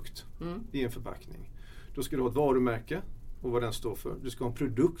en produkt i en förpackning, då ska du ha ett varumärke och vad den står för. Du ska ha en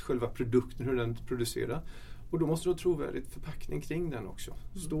produkt, själva produkten, hur den producerar. Och då måste du ha trovärdigt förpackning kring den också.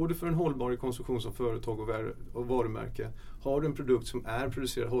 Står du för en hållbar konsumtion som företag och varumärke, har du en produkt som är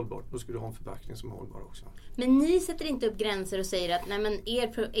producerad hållbart, då ska du ha en förpackning som är hållbar också. Men ni sätter inte upp gränser och säger att nej, men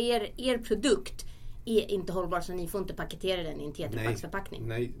er produkt är inte hållbar, så ni får inte paketera den i en tetrapacksförpackning.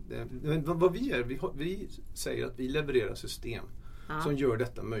 Nej. Men vad vi gör, vi säger att vi levererar system som gör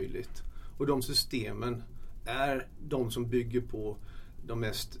detta möjligt. Och de systemen är de som bygger på de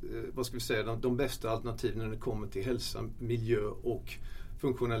mest, de bästa alternativen när det kommer till hälsa, miljö och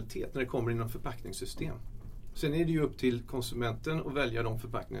funktionalitet när det kommer inom förpackningssystem. Sen är det ju upp till konsumenten att välja de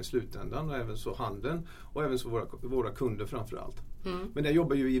förpackningar i slutändan, och även så handeln och även så våra kunder framförallt. Men där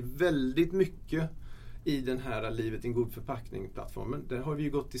jobbar ju vi väldigt mycket i den här livet i en god förpackning-plattformen. Där har vi ju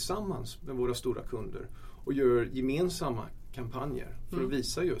gått tillsammans med våra stora kunder och gör gemensamma kampanjer för att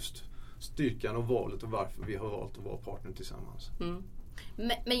visa just styrkan och valet och varför vi har valt att vara partner tillsammans.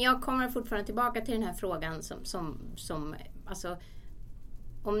 Men jag kommer fortfarande tillbaka till den här frågan som alltså,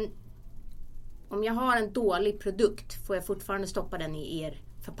 om jag har en dålig produkt, får jag fortfarande stoppa den i er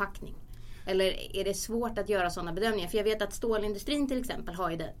förpackning? Eller är det svårt att göra sådana bedömningar? För jag vet att stålindustrin till exempel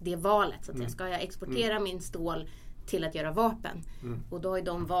har ju det valet. Så att ska jag exportera min stål till att göra vapen? Och då har ju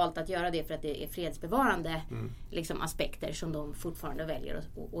de valt att göra det för att det är fredsbevarande liksom, aspekter som de fortfarande väljer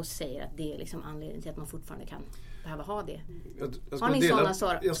och säger att det är liksom anledningen till att man fortfarande kan behöva ha det.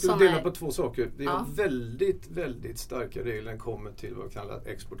 Jag skulle dela på två saker. Vi har väldigt, väldigt starka regler när det kommer till vad vi kallar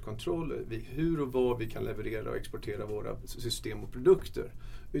exportkontroll. Hur och vad vi kan leverera och exportera våra system och produkter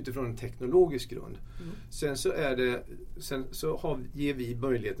utifrån en teknologisk grund. Sen så ger vi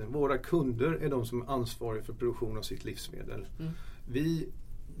möjligheten. Våra kunder är de som är ansvariga för produktion av sitt livsmedel. Vi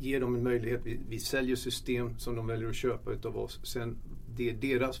ger dem en möjlighet. Vi säljer system som de väljer att köpa utav oss. Sen det är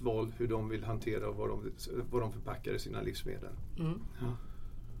deras val hur de vill hantera och vad de förpackar i sina livsmedel.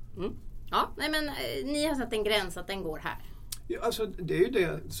 Ja, nej, men ni har satt en gräns att den går här. Ja, alltså det är ju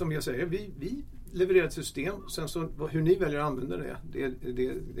det som jag säger. Vi levererar ett system. Sen så hur ni väljer att använda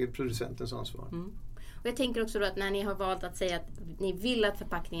det är producentens ansvar. Och jag tänker också då att när ni har valt att säga att ni vill att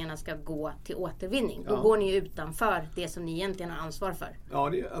förpackningarna ska gå till återvinning, då går ni utanför det som ni egentligen har ansvar för.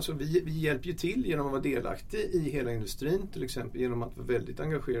 Ja, alltså vi hjälper ju till genom att vara delaktig i hela industrin, till exempel genom att vara väldigt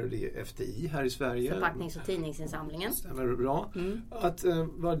engagerade i FTI här i Sverige. Förpacknings- och tidningsinsamlingen. Stämmer bra. Att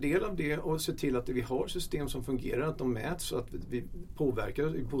vara del av det och se till att vi har system som fungerar, att de mäts så att vi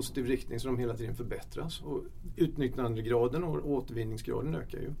påverkar i positiv riktning så de hela tiden förbättras. Och utnyttjandegraden och återvinningsgraden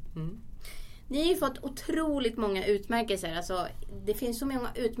ökar ju. Ni har ju fått otroligt många utmärkelser. Alltså, det finns så många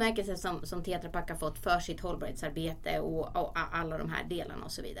utmärkelser som Tetra Pak har fått för sitt hållbarhetsarbete och alla de här delarna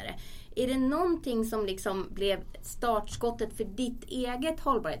och så vidare. Är det någonting som liksom blev startskottet för ditt eget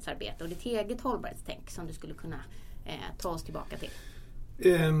hållbarhetsarbete och ditt eget hållbarhetstänk som du skulle kunna ta oss tillbaka till?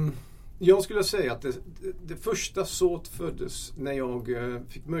 Jag skulle säga att det första såt föddes när jag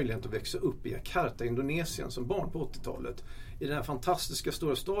fick möjlighet att växa upp i Jakarta, Indonesien som barn på 80-talet. I den här fantastiska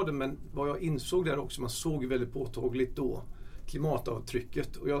stora staden, men vad jag insåg där också, man såg väldigt påtagligt då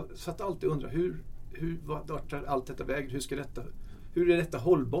klimatavtrycket. Och jag satt alltid och undrade vart tar allt detta väg? Hur är detta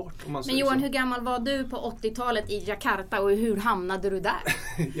hållbart? Om man men Johan, hur gammal var du på 80-talet i Jakarta och hur hamnade du där?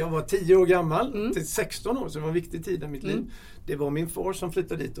 Jag var 10 år gammal till 16 år, så det var en viktig tid i mitt liv. Det var min far som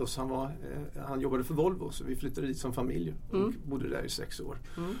flyttade dit oss. Han jobbade för Volvo, så vi flyttade dit som familj och bodde där i 6 år.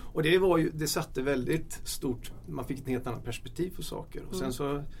 Och det satte väldigt stort, man fick ett helt annat perspektiv på saker. Och sen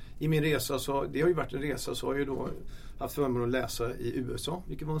så i min resa, det har ju varit en resa, så har jag då haft förmånen att läsa i USA,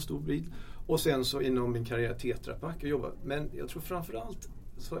 vilket var en stor brid. Och sen så inom min karriär Tetra Pak jobbat. Men jag tror framförallt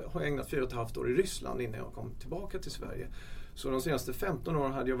så har jag ägnat 4,5 år i Ryssland innan jag kom tillbaka till Sverige. Så de senaste 15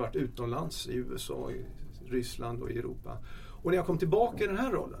 åren hade jag varit utomlands i USA, i Ryssland och i Europa. Och när jag kom tillbaka i den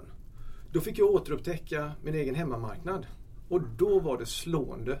här rollen, då fick jag återupptäcka min egen hemmamarknad. Och då var det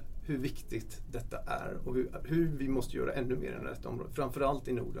slående hur viktigt detta är och hur vi måste göra ännu mer än detta område, framförallt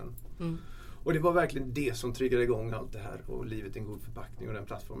i Norden. Och det var verkligen det som triggade igång allt det här och livet i en god förpackning och den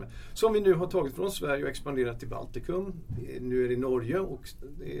plattformen. Som vi nu har tagit från Sverige och expanderat till Baltikum. Nu är det i Norge och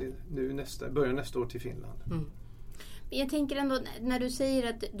nu börjar nästa år till Finland. Jag tänker ändå, när du säger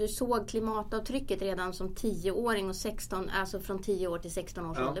att du såg klimatavtrycket redan som 10-åring och 16, alltså från 10 år till 16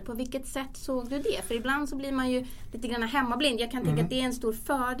 års ålder. På vilket sätt såg du det? För ibland så blir man ju lite grann hemmablind. Jag kan tänka att det är en stor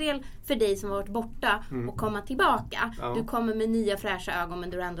fördel för dig som har varit borta och komma tillbaka. Du kommer med nya fräscha ögon, men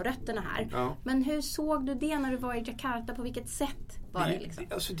du har ändå rötterna här. Men hur såg du det när du var i Jakarta? På vilket sätt var det liksom?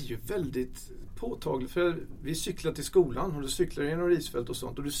 Alltså det är ju väldigt påtagligt, för vi cyklar till skolan och du cyklar genom risfält och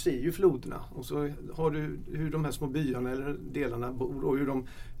sånt och du ser ju floderna och så har du hur de här små byarna eller delarna bor och hur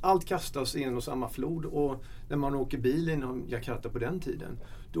allt kastas in och samma flod. Och när man åker bil inom Jakarta på den tiden,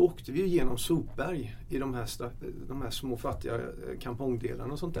 då åkte vi ju genom sopberg i de här små fattiga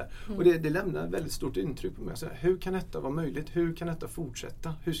kampongdelarna och sånt där. Och det lämnar ett väldigt stort intryck på mig. Så här, hur kan detta vara möjligt? Hur kan detta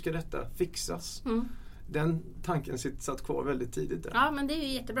fortsätta? Hur ska detta fixas? den tanken satt kvar väldigt tidigt där. Ja, men det är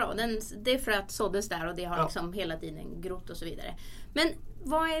ju jättebra. Det är för att såddes där och det har liksom hela tiden grott och så vidare. Men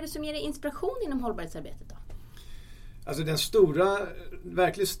vad är det som ger dig inspiration inom hållbarhetsarbetet då? Alltså den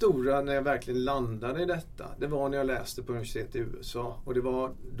verkligen stora när jag verkligen landade i detta, det var när jag läste på universitet i USA. Och det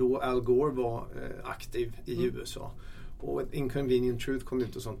var då Al Gore var aktiv i USA. Och Inconvenient Truth kom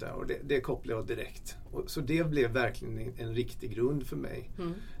ut och sånt där. Och det kopplade jag direkt. Så det blev verkligen en riktig grund för mig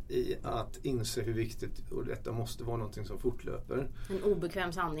i att inse hur viktigt, och detta måste vara någonting som fortlöper. En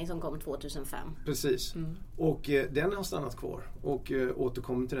obekväm sanning som kom 2005. Precis. Och den har stannat kvar. Och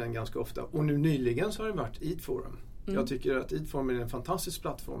återkommer till den ganska ofta. Och nu nyligen så har det varit EAT Forum. Jag tycker att EAT Forum är en fantastisk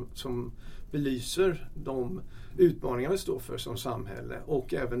plattform som belyser de utmaningar vi står för som samhälle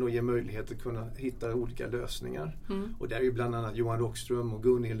och även då ger möjlighet att kunna hitta olika lösningar. Och där är ju bland annat Johan Rockström och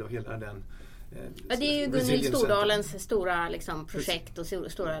Gunhild och hela den. Ja, det är ju Gunhild Stordalens stora liksom, projekt och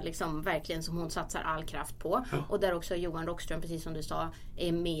stora liksom, verkligen som hon satsar all kraft på. Ja. Och där också Johan Rockström, precis som du sa,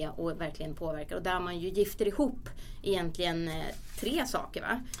 är med och verkligen påverkar. Och där man ju gifter ihop egentligen 3 saker,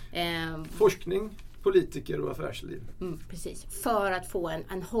 va? Forskning, politiker och affärsliv. Precis, för att få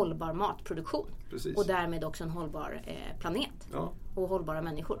en hållbar matproduktion. Precis. Och därmed också en hållbar planet. Ja. Och hållbara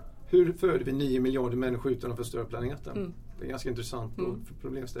människor. Hur föder vi 9 miljarder människor utan att förstöra planeten? Det är ganska intressant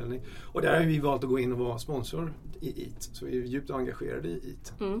problemställning. Och där har vi valt att gå in och vara sponsor i EAT. Så vi är djupt engagerade i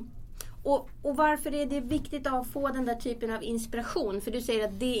EAT. Och varför är det viktigt att få den där typen av inspiration? För du säger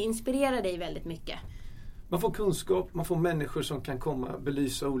att det inspirerar dig väldigt mycket. Man får kunskap, man får människor som kan komma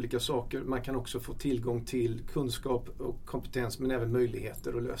belysa olika saker. Man kan också få tillgång till kunskap och kompetens, men även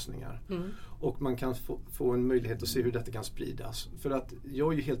möjligheter och lösningar. Och man kan få en möjlighet att se hur detta kan spridas. För att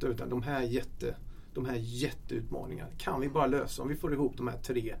jag är ju helt övertygad, de här jätteutmaningarna kan vi bara lösa om vi får ihop de här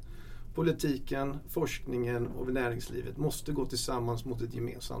 3. Politiken, forskningen och näringslivet måste gå tillsammans mot ett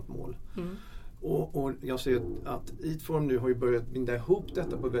gemensamt mål. Och jag ser att EAT Forum nu har ju börjat binda ihop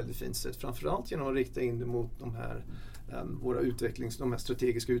detta på ett väldigt fint sätt. Framförallt genom att rikta in det mot de här de här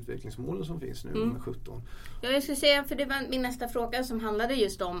strategiska utvecklingsmålen som finns nu, de 17. Ja, jag skulle säga, för det var min nästa fråga som handlade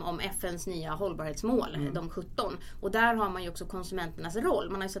just om FNs nya hållbarhetsmål, de 17. Och där har man ju också konsumenternas roll.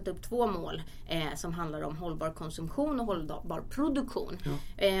 Man har satt upp 2 mål som handlar om hållbar konsumtion och hållbar produktion.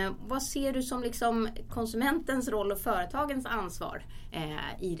 Ja. Vad ser du som liksom konsumentens roll och företagens ansvar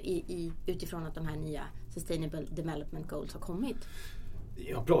utifrån att de här nya Sustainable Development Goals har kommit?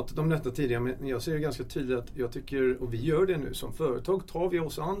 Jag har pratat om detta tidigare, men jag ser ganska tydligt att jag tycker, och vi gör det nu som företag, tar vi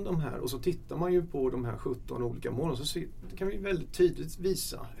oss an de här och så tittar man ju på de här 17 olika målen, så kan vi väldigt tydligt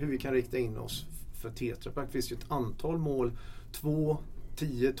visa hur vi kan rikta in oss för Tetra Pak. Det finns ju ett antal mål, 2,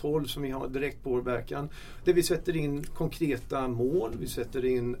 10, 12 som vi har direkt påverkan. Där vi sätter in konkreta mål, vi sätter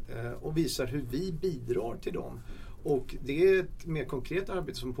in och visar hur vi bidrar till dem. Och det är ett mer konkret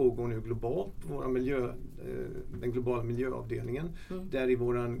arbete som pågår nu globalt på den globala miljöavdelningen. Där i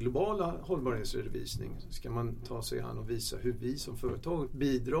vår globala hållbarhetsredovisning ska man ta sig an och visa hur vi som företag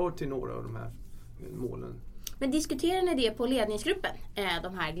bidrar till några av de här målen. Men diskuterar ni det på ledningsgruppen,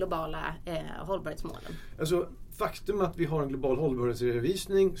 de här globala hållbarhetsmålen? Alltså, faktum att vi har en global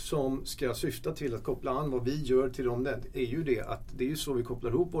hållbarhetsredovisning som ska syfta till att koppla an vad vi gör till dem, är ju det att det är ju så vi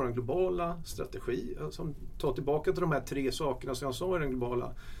kopplar ihop vår globala strategi som tar tillbaka till de här 3 sakerna som jag sa i den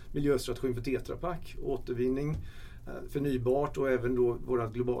globala miljöstrategin för Tetra Pak: återvinning, förnybart och även då våra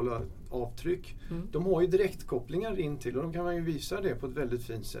globala avtryck. De har ju direktkopplingar in till, och de kan man ju visa det på ett väldigt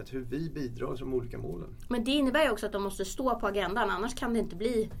fint sätt hur vi bidrar till de olika målen. Men det innebär ju också att de måste stå på agendan, annars kan det inte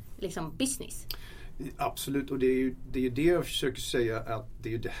bli liksom business. Absolut, och det är ju det jag försöker säga, att det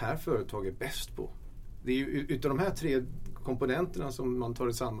är ju det här företaget är bäst på. Det är ju utav de här 3 komponenterna som man tar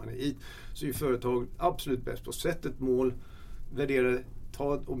det samman i, så är ju företag absolut bäst på. Sätt ett mål, värdera,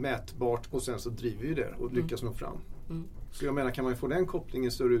 ta och mätbart, och sen så driver vi det och lyckas nå fram. Så jag menar, kan man få den kopplingen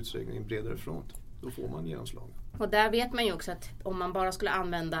i större utsträckning, en bredare front, då får man genomslag. Och där vet man ju också att om man bara skulle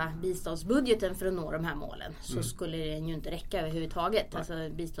använda biståndsbudgeten för att nå de här målen, så skulle den ju inte räcka överhuvudtaget. Alltså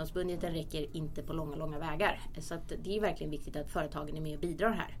biståndsbudgeten räcker inte på långa vägar. Så att det är verkligen viktigt att företagen är med och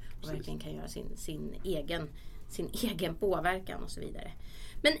bidrar här och verkligen kan göra sin egen påverkan och så vidare.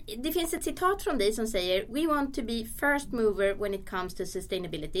 Men det finns ett citat från dig som säger: "We want to be first mover when it comes to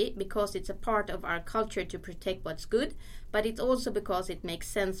sustainability because it's a part of our culture to protect what's good, but it's also because it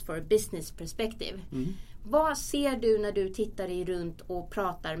makes sense for a business perspective." Vad ser du när du tittar dig runt och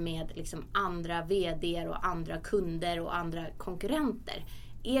pratar med liksom andra vd:ar och andra kunder och andra konkurrenter?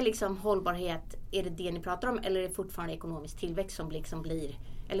 Är liksom hållbarhet, är det ni pratar om, eller är det fortfarande ekonomisk tillväxt som liksom blir,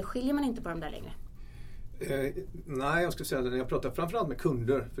 eller skiljer man inte på dem där längre? Nej, jag ska säga att jag pratar framförallt med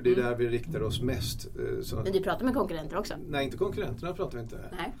kunder, för det är där vi riktar oss mest. Men du pratar med konkurrenter också? Nej, inte konkurrenterna pratar vi inte.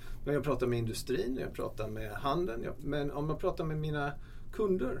 Nej. Men jag pratar med industrin, jag pratar med handeln. Men om jag pratar med mina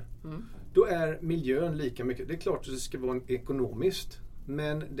kunder, då är miljön lika mycket. Det är klart att det ska vara ekonomiskt,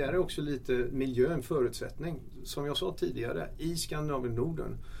 men där är också lite miljön en förutsättning. Som jag sa tidigare, i Skandinavien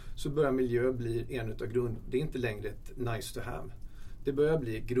Norden så börjar miljö bli en utav grund. Det är inte längre ett nice to have. Det börjar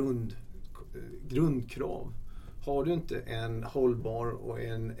bli grundkrav. Har du inte en hållbar och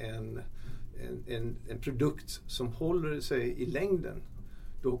en produkt som håller sig i längden,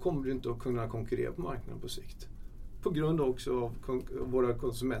 då kommer du inte att kunna konkurrera på marknaden på sikt. På grund också av våra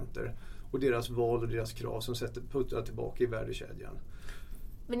konsumenter och deras val och deras krav som puttar tillbaka i värdekedjan.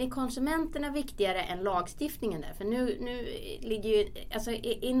 Men är konsumenterna viktigare än lagstiftningen där? För nu ligger ju, alltså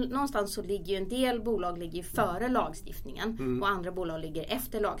någonstans så ligger ju en del bolag ligger före lagstiftningen och andra bolag ligger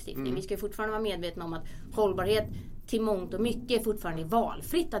efter lagstiftningen. Vi ska ju fortfarande vara medvetna om att hållbarhet till mångt och mycket är fortfarande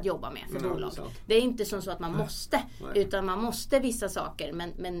valfritt att jobba med för bolag. Det är inte som så att man måste, utan man måste vissa saker.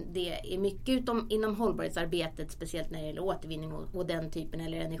 Men det är mycket inom hållbarhetsarbetet, speciellt när det gäller återvinning och den typen,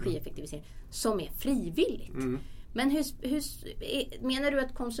 eller energieffektivisering, som är frivilligt. Men hur menar du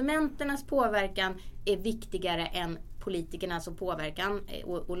att konsumenternas påverkan är viktigare än politikernas påverkan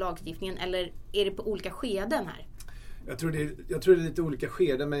och lagstiftningen, eller är det på olika skeden här? Jag tror det är lite olika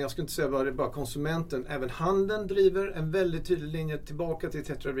skeden, men jag ska inte säga vad det är bara konsumenten. Även handeln driver en väldigt tydlig linje tillbaka till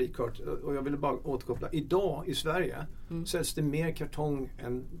Tetra Recart. Och jag vill bara återkoppla. Idag i Sverige säljs det mer kartong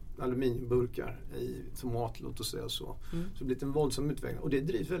än aluminiumburkar i tomat, låt oss säga så. Så det blir en våldsam utveckling. Och det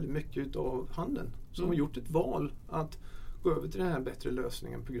drivs väldigt mycket av handeln som har gjort ett val att gå över till den här bättre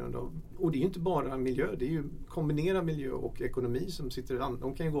lösningen på grund av, och det är ju inte bara miljö, det är ju kombinera miljö och ekonomi som sitter,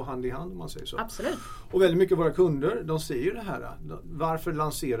 de kan ju gå hand i hand om man säger så. Absolut. Och väldigt mycket av våra kunder, de ser ju det här. Varför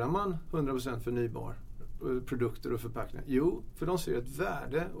lanserar man 100% förnybar produkter och förpackningar? Jo, för de ser ett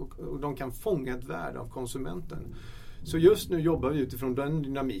värde och de kan fånga ett värde av konsumenten. Så just nu jobbar vi utifrån den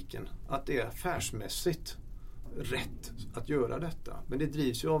dynamiken, att det är affärsmässigt rätt att göra detta. Men det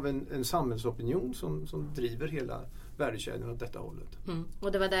drivs ju av en samhällsopinion som driver hela värdekedjan åt detta hållet.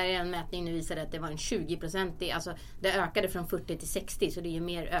 Och det var där en mätning nu visade att det var en 20%, alltså det ökade från 40 till 60, så det är ju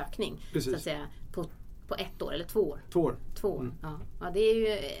mer ökning. Precis. Så att säga på 1 år eller 2 år. 2 år. 2 år. Ja, det är ju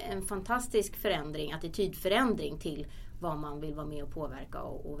en fantastisk förändring, attitydförändring till vad man vill vara med och påverka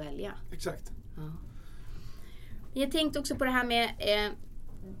och välja. Exakt. Ja. Jag tänkte också på det här med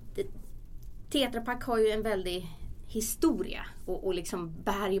Tetra Pak har ju en väldig historia och liksom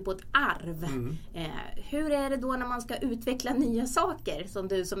bär ju på ett arv. Hur är det då när man ska utveckla nya saker som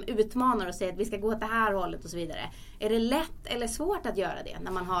du som utmanar och säger att vi ska gå åt det här hållet och så vidare? Är det lätt eller svårt att göra det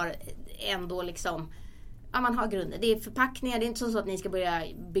när man har ändå liksom, ja, man har grunden. Det är förpackningar, det är inte så att ni ska börja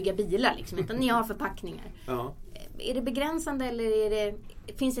bygga bilar liksom, utan ni har förpackningar. Ja. Är det begränsande eller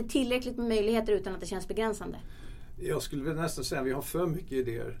finns det tillräckligt med möjligheter utan att det känns begränsande? Jag skulle väl nästan säga att vi har för mycket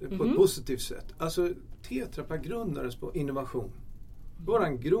idéer på ett positivt sätt. Alltså Tetra Pak grundades på innovation.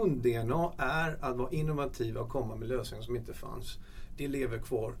 Våran grund-DNA är att vara innovativa och komma med lösningar som inte fanns. Det lever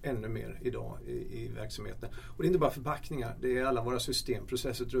kvar ännu mer idag i verksamheten. Och det är inte bara förpackningar, det är alla våra system,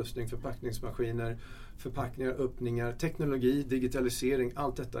 processutrustning, förpackningsmaskiner, förpackningar, öppningar, teknologi, digitalisering,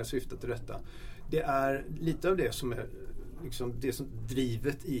 allt detta är syftat till detta. Det är lite av det som är liksom det som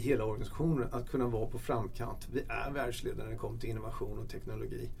drivet i hela organisationen, att kunna vara på framkant. Vi är världsledare när det kommer till innovation och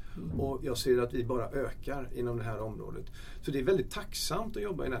teknologi. Och jag ser att vi bara ökar inom det här området. Så det är väldigt tacksamt att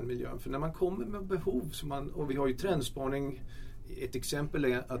jobba i den miljön. För när man kommer med behov, och vi har ju trendspaning, ett exempel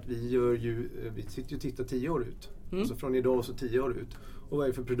är att vi sitter och tittar 10 år ut. Alltså från idag så 10 år ut. Och vad är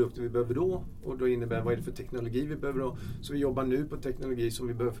det för produkter vi behöver då? Och då innebär vad är det för teknologi vi behöver då? Så vi jobbar nu på teknologi som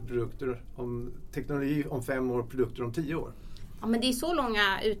vi behöver för produkter teknologi om 5 år, produkter om 10 år. Ja, men det är så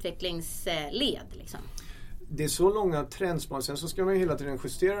långa utvecklingsled liksom. Det är så långa trendspann. Sen så ska man ju hela tiden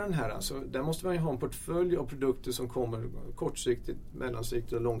justera den här. Alltså, där måste man ju ha en portfölj av produkter som kommer kortsiktigt,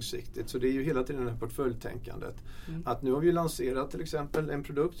 mellansiktigt och långsiktigt. Så det är ju hela tiden det här portföljtänkandet. Att nu har vi lanserat till exempel en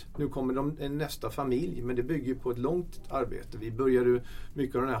produkt. Nu kommer en nästa familj, men det bygger på ett långt arbete. Vi började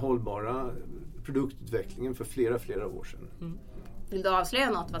mycket av den här hållbara produktutvecklingen för flera år sedan. Vill du avslöja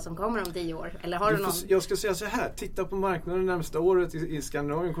något vad som kommer om 10 år? Eller har du någon... Jag ska säga så här, titta på marknaden närmsta året i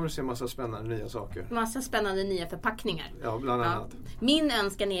Skandinavien kommer du se massa spännande nya saker. Massa spännande nya förpackningar. Ja, bland annat. Min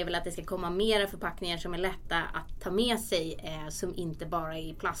önskan är väl att det ska komma mera förpackningar som är lätta att ta med sig, som inte bara är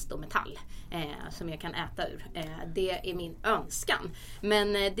i plast och metall, som jag kan äta ur. Det är min önskan.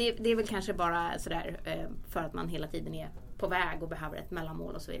 Men det är väl kanske bara sådär för att man hela tiden är på väg och behöver ett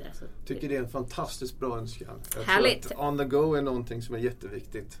mellanmål och så vidare. Så tycker det är en fantastiskt bra önskan. Jag härligt. tror att on the go är någonting som är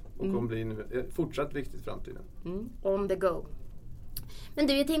jätteviktigt och kommer bli fortsatt viktigt i framtiden. On the go. Men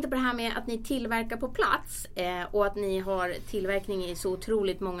du, jag tänkte på det här med att ni tillverkar på plats och att ni har tillverkning i så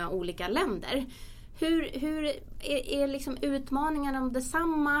otroligt många olika länder. Hur är liksom utmaningarna om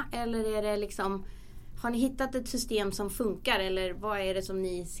detsamma, eller är det liksom, har ni hittat ett system som funkar, eller vad är det som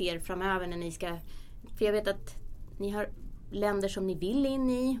ni ser framöver när ni ska, för jag vet att ni har länder som ni vill in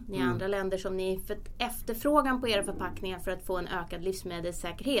i, ni har andra länder som ni, för efterfrågan på era förpackningar för att få en ökad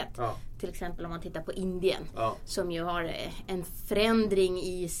livsmedelssäkerhet. Ja. Till exempel om man tittar på Indien som ju har en förändring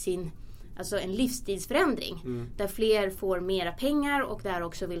i sin, alltså en livsstilsförändring där fler får mera pengar och där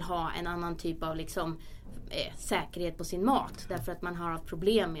också vill ha en annan typ av liksom säkerhet på sin mat, därför att man har haft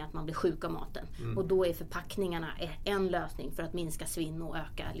problem med att man blir sjuk av maten. Och då är förpackningarna en lösning för att minska svinn och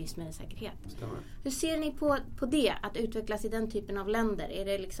öka livsmedelssäkerhet. Stämmer. Hur ser ni på det, att utvecklas i den typen av länder? Är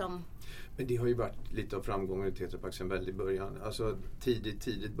det liksom... Men det har ju varit lite av framgången i Tetra Pak sedan väldigt början. Alltså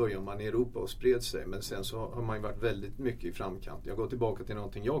tidigt började man i Europa och spred sig, men sen så har man ju varit väldigt mycket i framkant. Jag går tillbaka till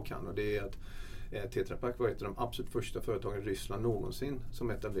någonting jag kan, och det är att Tetra Pak var ett av de absolut första företagen i Ryssland någonsin som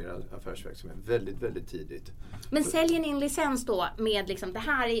etablerade affärsverksamhet väldigt, väldigt tidigt. Men säljer ni en licens då med liksom, det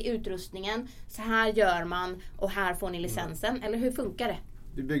här är utrustningen, så här gör man och här får ni licensen, eller hur funkar det?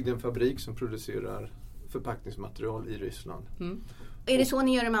 Vi byggde en fabrik som producerar förpackningsmaterial i Ryssland. Är det så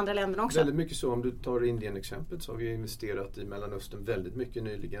ni gör i de andra länderna också? Väldigt mycket så. Om du tar Indien-exemplet så har vi investerat i Mellanöstern väldigt mycket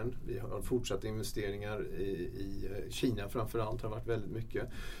nyligen. Vi har fortsatt investeringar i Kina framförallt, har varit väldigt mycket.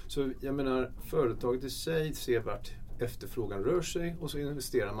 Så jag menar, företaget i sig ser vart efterfrågan rör sig och så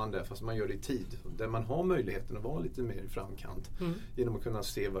investerar man där, fast man gör det i tid. Där man har möjligheten att vara lite mer i framkant genom att kunna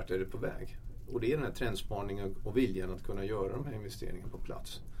se vart är det på väg. Och det är den här trendspaningen och viljan att kunna göra de här investeringarna på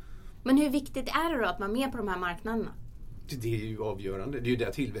plats. Men hur viktigt är det då att man är med på de här marknaderna? Det är ju avgörande. Det är ju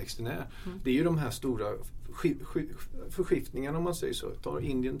där tillväxten är. Det är ju de här stora förskiftningarna, om man säger så. Ta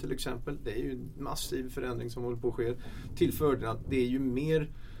Indien till exempel. Det är ju en massiv förändring som håller på att ske. Till fördel att det är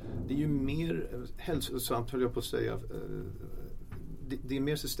ju mer hälsosamt, höll jag på att säga. Det är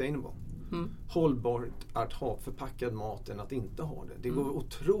mer sustainable. Hållbart att ha förpackad mat än att inte ha det. Det går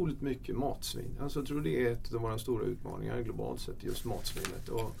otroligt mycket matsvinn. Alltså, jag tror det är ett av våra stora utmaningar globalt sett, just matsvinnet.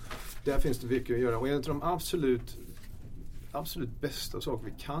 Och där finns det mycket att göra. Och en av de absolut bästa saker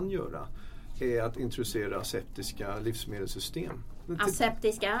vi kan göra är att introducera aseptiska livsmedelssystem.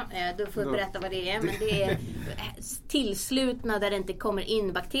 Aseptiska, du får berätta vad det är, men det är tillslutna där det inte kommer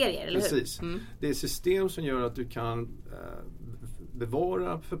in bakterier, eller hur? Precis. Det är system som gör att du kan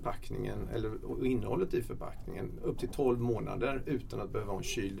bevara förpackningen eller innehållet i förpackningen upp till 12 månader utan att behöva ha en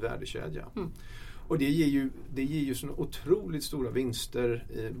kyld värdekedja. Och det ger ju såna otroligt stora vinster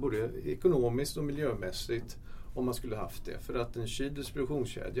både ekonomiskt och miljömässigt om man skulle haft det. För att en kyld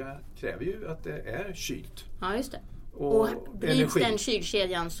distributionskedja kräver ju att det är kylt. Ja, just det. Och bryts den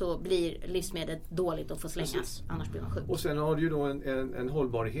kylkedjan så blir livsmedlet dåligt och får slängas. Precis. Annars blir man sjuk. Och sen har du ju då en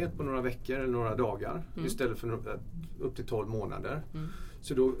hållbarhet på några veckor eller några dagar istället för upp till 12 månader.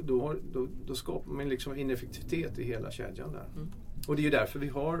 Så då skapar man liksom ineffektivitet i hela kedjan där. Och det är ju därför vi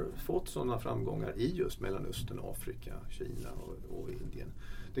har fått sådana framgångar i just Mellanöstern, Afrika, Kina och Indien.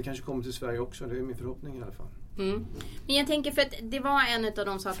 Det kanske kommer till Sverige också, det är min förhoppning i alla fall. Men jag tänker, för att det var en av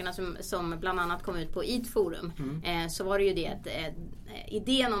de sakerna som bland annat kom ut på Eat-forum. Så var det ju det att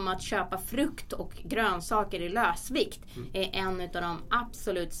idén om att köpa frukt och grönsaker i lösvikt är en av de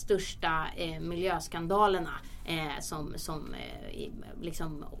absolut största miljöskandalerna som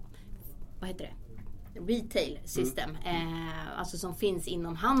liksom, vad heter det? Retail system, alltså som finns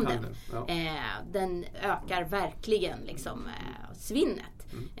inom handeln. Den ökar verkligen liksom svinnet.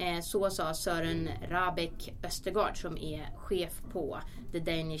 Så sa Søren Rabeck Østergaard, som är chef på The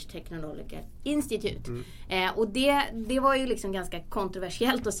Danish Technological Institute. Och det var ju liksom ganska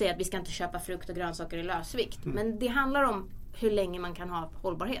kontroversiellt att säga att vi ska inte köpa frukt och grönsaker i lösvikt. Men det handlar om hur länge man kan ha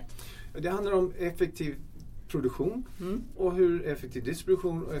hållbarhet. Det handlar om effektiv produktion och hur effektiv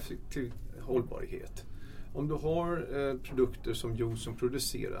distribution och effektiv hållbarhet. Om du har produkter som juice som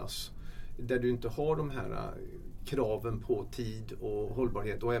produceras där du inte har de här kraven på tid och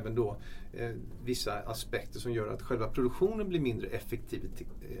hållbarhet och även då vissa aspekter som gör att själva produktionen blir mindre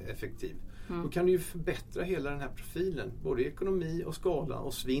effektiv. Då kan du ju förbättra hela den här profilen, både i ekonomi och skala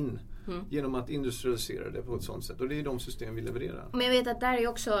och svinn genom att industrialisera det på ett sådant sätt. Och det är de system vi levererar. Men jag vet att där är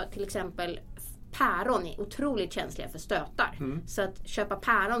också till exempel päron är otroligt känsliga för stötar. Så att köpa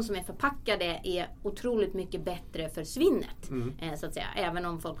päron som är förpackade är otroligt mycket bättre för svinnet. Så att säga. Även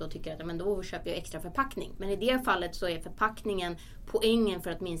om folk då tycker att men då köper jag extra förpackning. Men i det fallet så är förpackningen poängen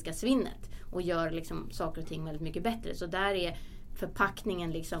för att minska svinnet. Och gör liksom saker och ting väldigt mycket bättre. Så där är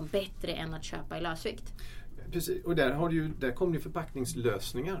förpackningen liksom bättre än att köpa i lösvikt. Precis, och där kommer ju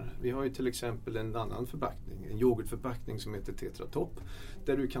förpackningslösningar. Vi har ju till exempel en annan förpackning, en yoghurtförpackning som heter Tetra Top,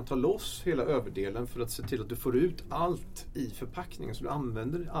 där du kan ta loss hela överdelen för att se till att du får ut allt i förpackningen, så du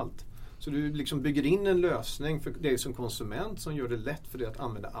använder allt. Så du liksom bygger in en lösning för dig som konsument som gör det lätt för dig att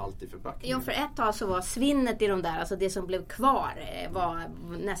använda allt i förpackningen. Ja, för ett tag så var svinnet i de där, alltså det som blev kvar var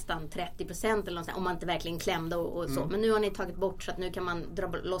nästan 30% eller något sånt, om man inte verkligen klämde och så. Men nu har ni tagit bort så att nu kan man dra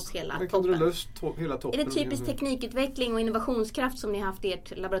loss hela toppen. Kan dra loss hela toppen. Är det typiskt teknikutveckling och innovationskraft som ni har haft i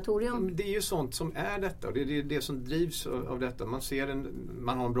ert laboratorium? Det är ju sånt som är detta, och det är det som drivs av detta.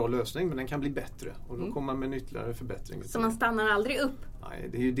 Man har en bra lösning, men den kan bli bättre, och då kommer man med en ytterligare förbättring. Så man stannar aldrig upp? Nej,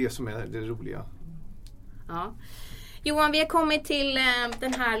 det är ju det som är det roliga. Ja. Johan, vi har kommit till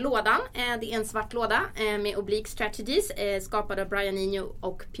den här lådan. Det är en svart låda med Oblique Strategies, skapad av Brian Eno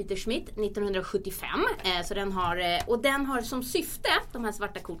och Peter Schmidt 1975. Så den har som syfte, de här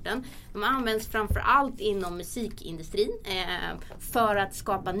svarta korten, de används framförallt inom musikindustrin för att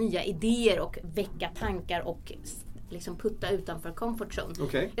skapa nya idéer och väcka tankar och liksom putta utanför comfort zone.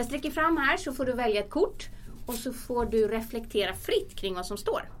 Okay. Jag sträcker fram här så får du välja ett kort. Och så får du reflektera fritt kring vad som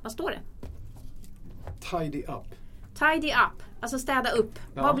står. Vad står det? Tidy up. Tidy up. Alltså städa upp.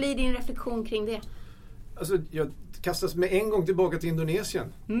 Ja. Vad blir din reflektion kring det? Alltså jag kastas med en gång tillbaka till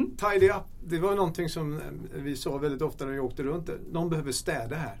Indonesien. Tidy up. Det var någonting som vi sa väldigt ofta när vi åkte runt där. Någon behöver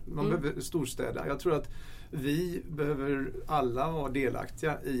städa här. Man behöver storstäda. Jag tror att vi behöver alla vara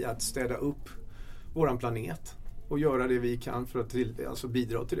delaktiga i att städa upp våran planet. Och göra det vi kan för att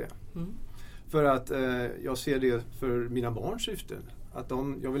bidra till det. För att jag ser det för mina barns syften. Att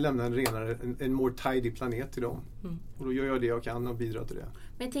jag vill lämna en more tidy planet till dem. Och då gör jag det jag kan och bidrar till det.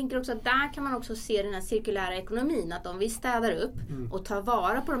 Men jag tänker också att där kan man också se den här cirkulära ekonomin. Att om vi städar upp och tar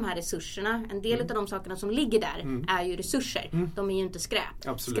vara på de här resurserna. En del av de sakerna som ligger där är ju resurser. De är ju inte skräp.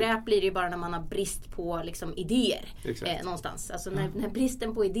 Absolut. Skräp blir det ju bara när man har brist på liksom, idéer någonstans. Alltså när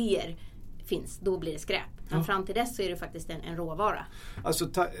bristen på idéer finns, då blir det skräp. Men fram till dess så är det faktiskt en råvara. Alltså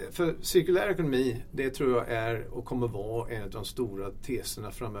för cirkulär ekonomi, det tror jag är och kommer vara en av de stora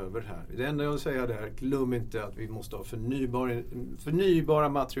teserna framöver här. Det enda jag vill säga där, glöm inte att vi måste ha förnybara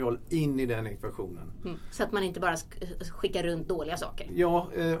material in i den ekvationen. Så att man inte bara skickar runt dåliga saker. Ja,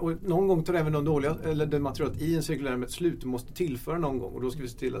 och någon gång tar även de dåliga, eller det materialet i en cirkulär med ett slut, du måste tillföra någon gång, och då ska vi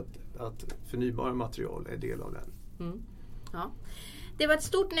se till att förnybara material är del av den. Ja. Det var ett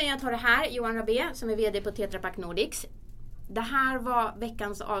stort nöje att ha det här, Johan Rabé, som är vd på Tetra Pak Nordics. Det här var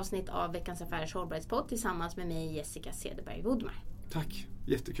veckans avsnitt av Veckans Affärers hållbarhetspodd tillsammans med mig, Jessica Cederberg Woodmar. Tack,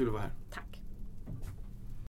 jättekul att vara här. Tack.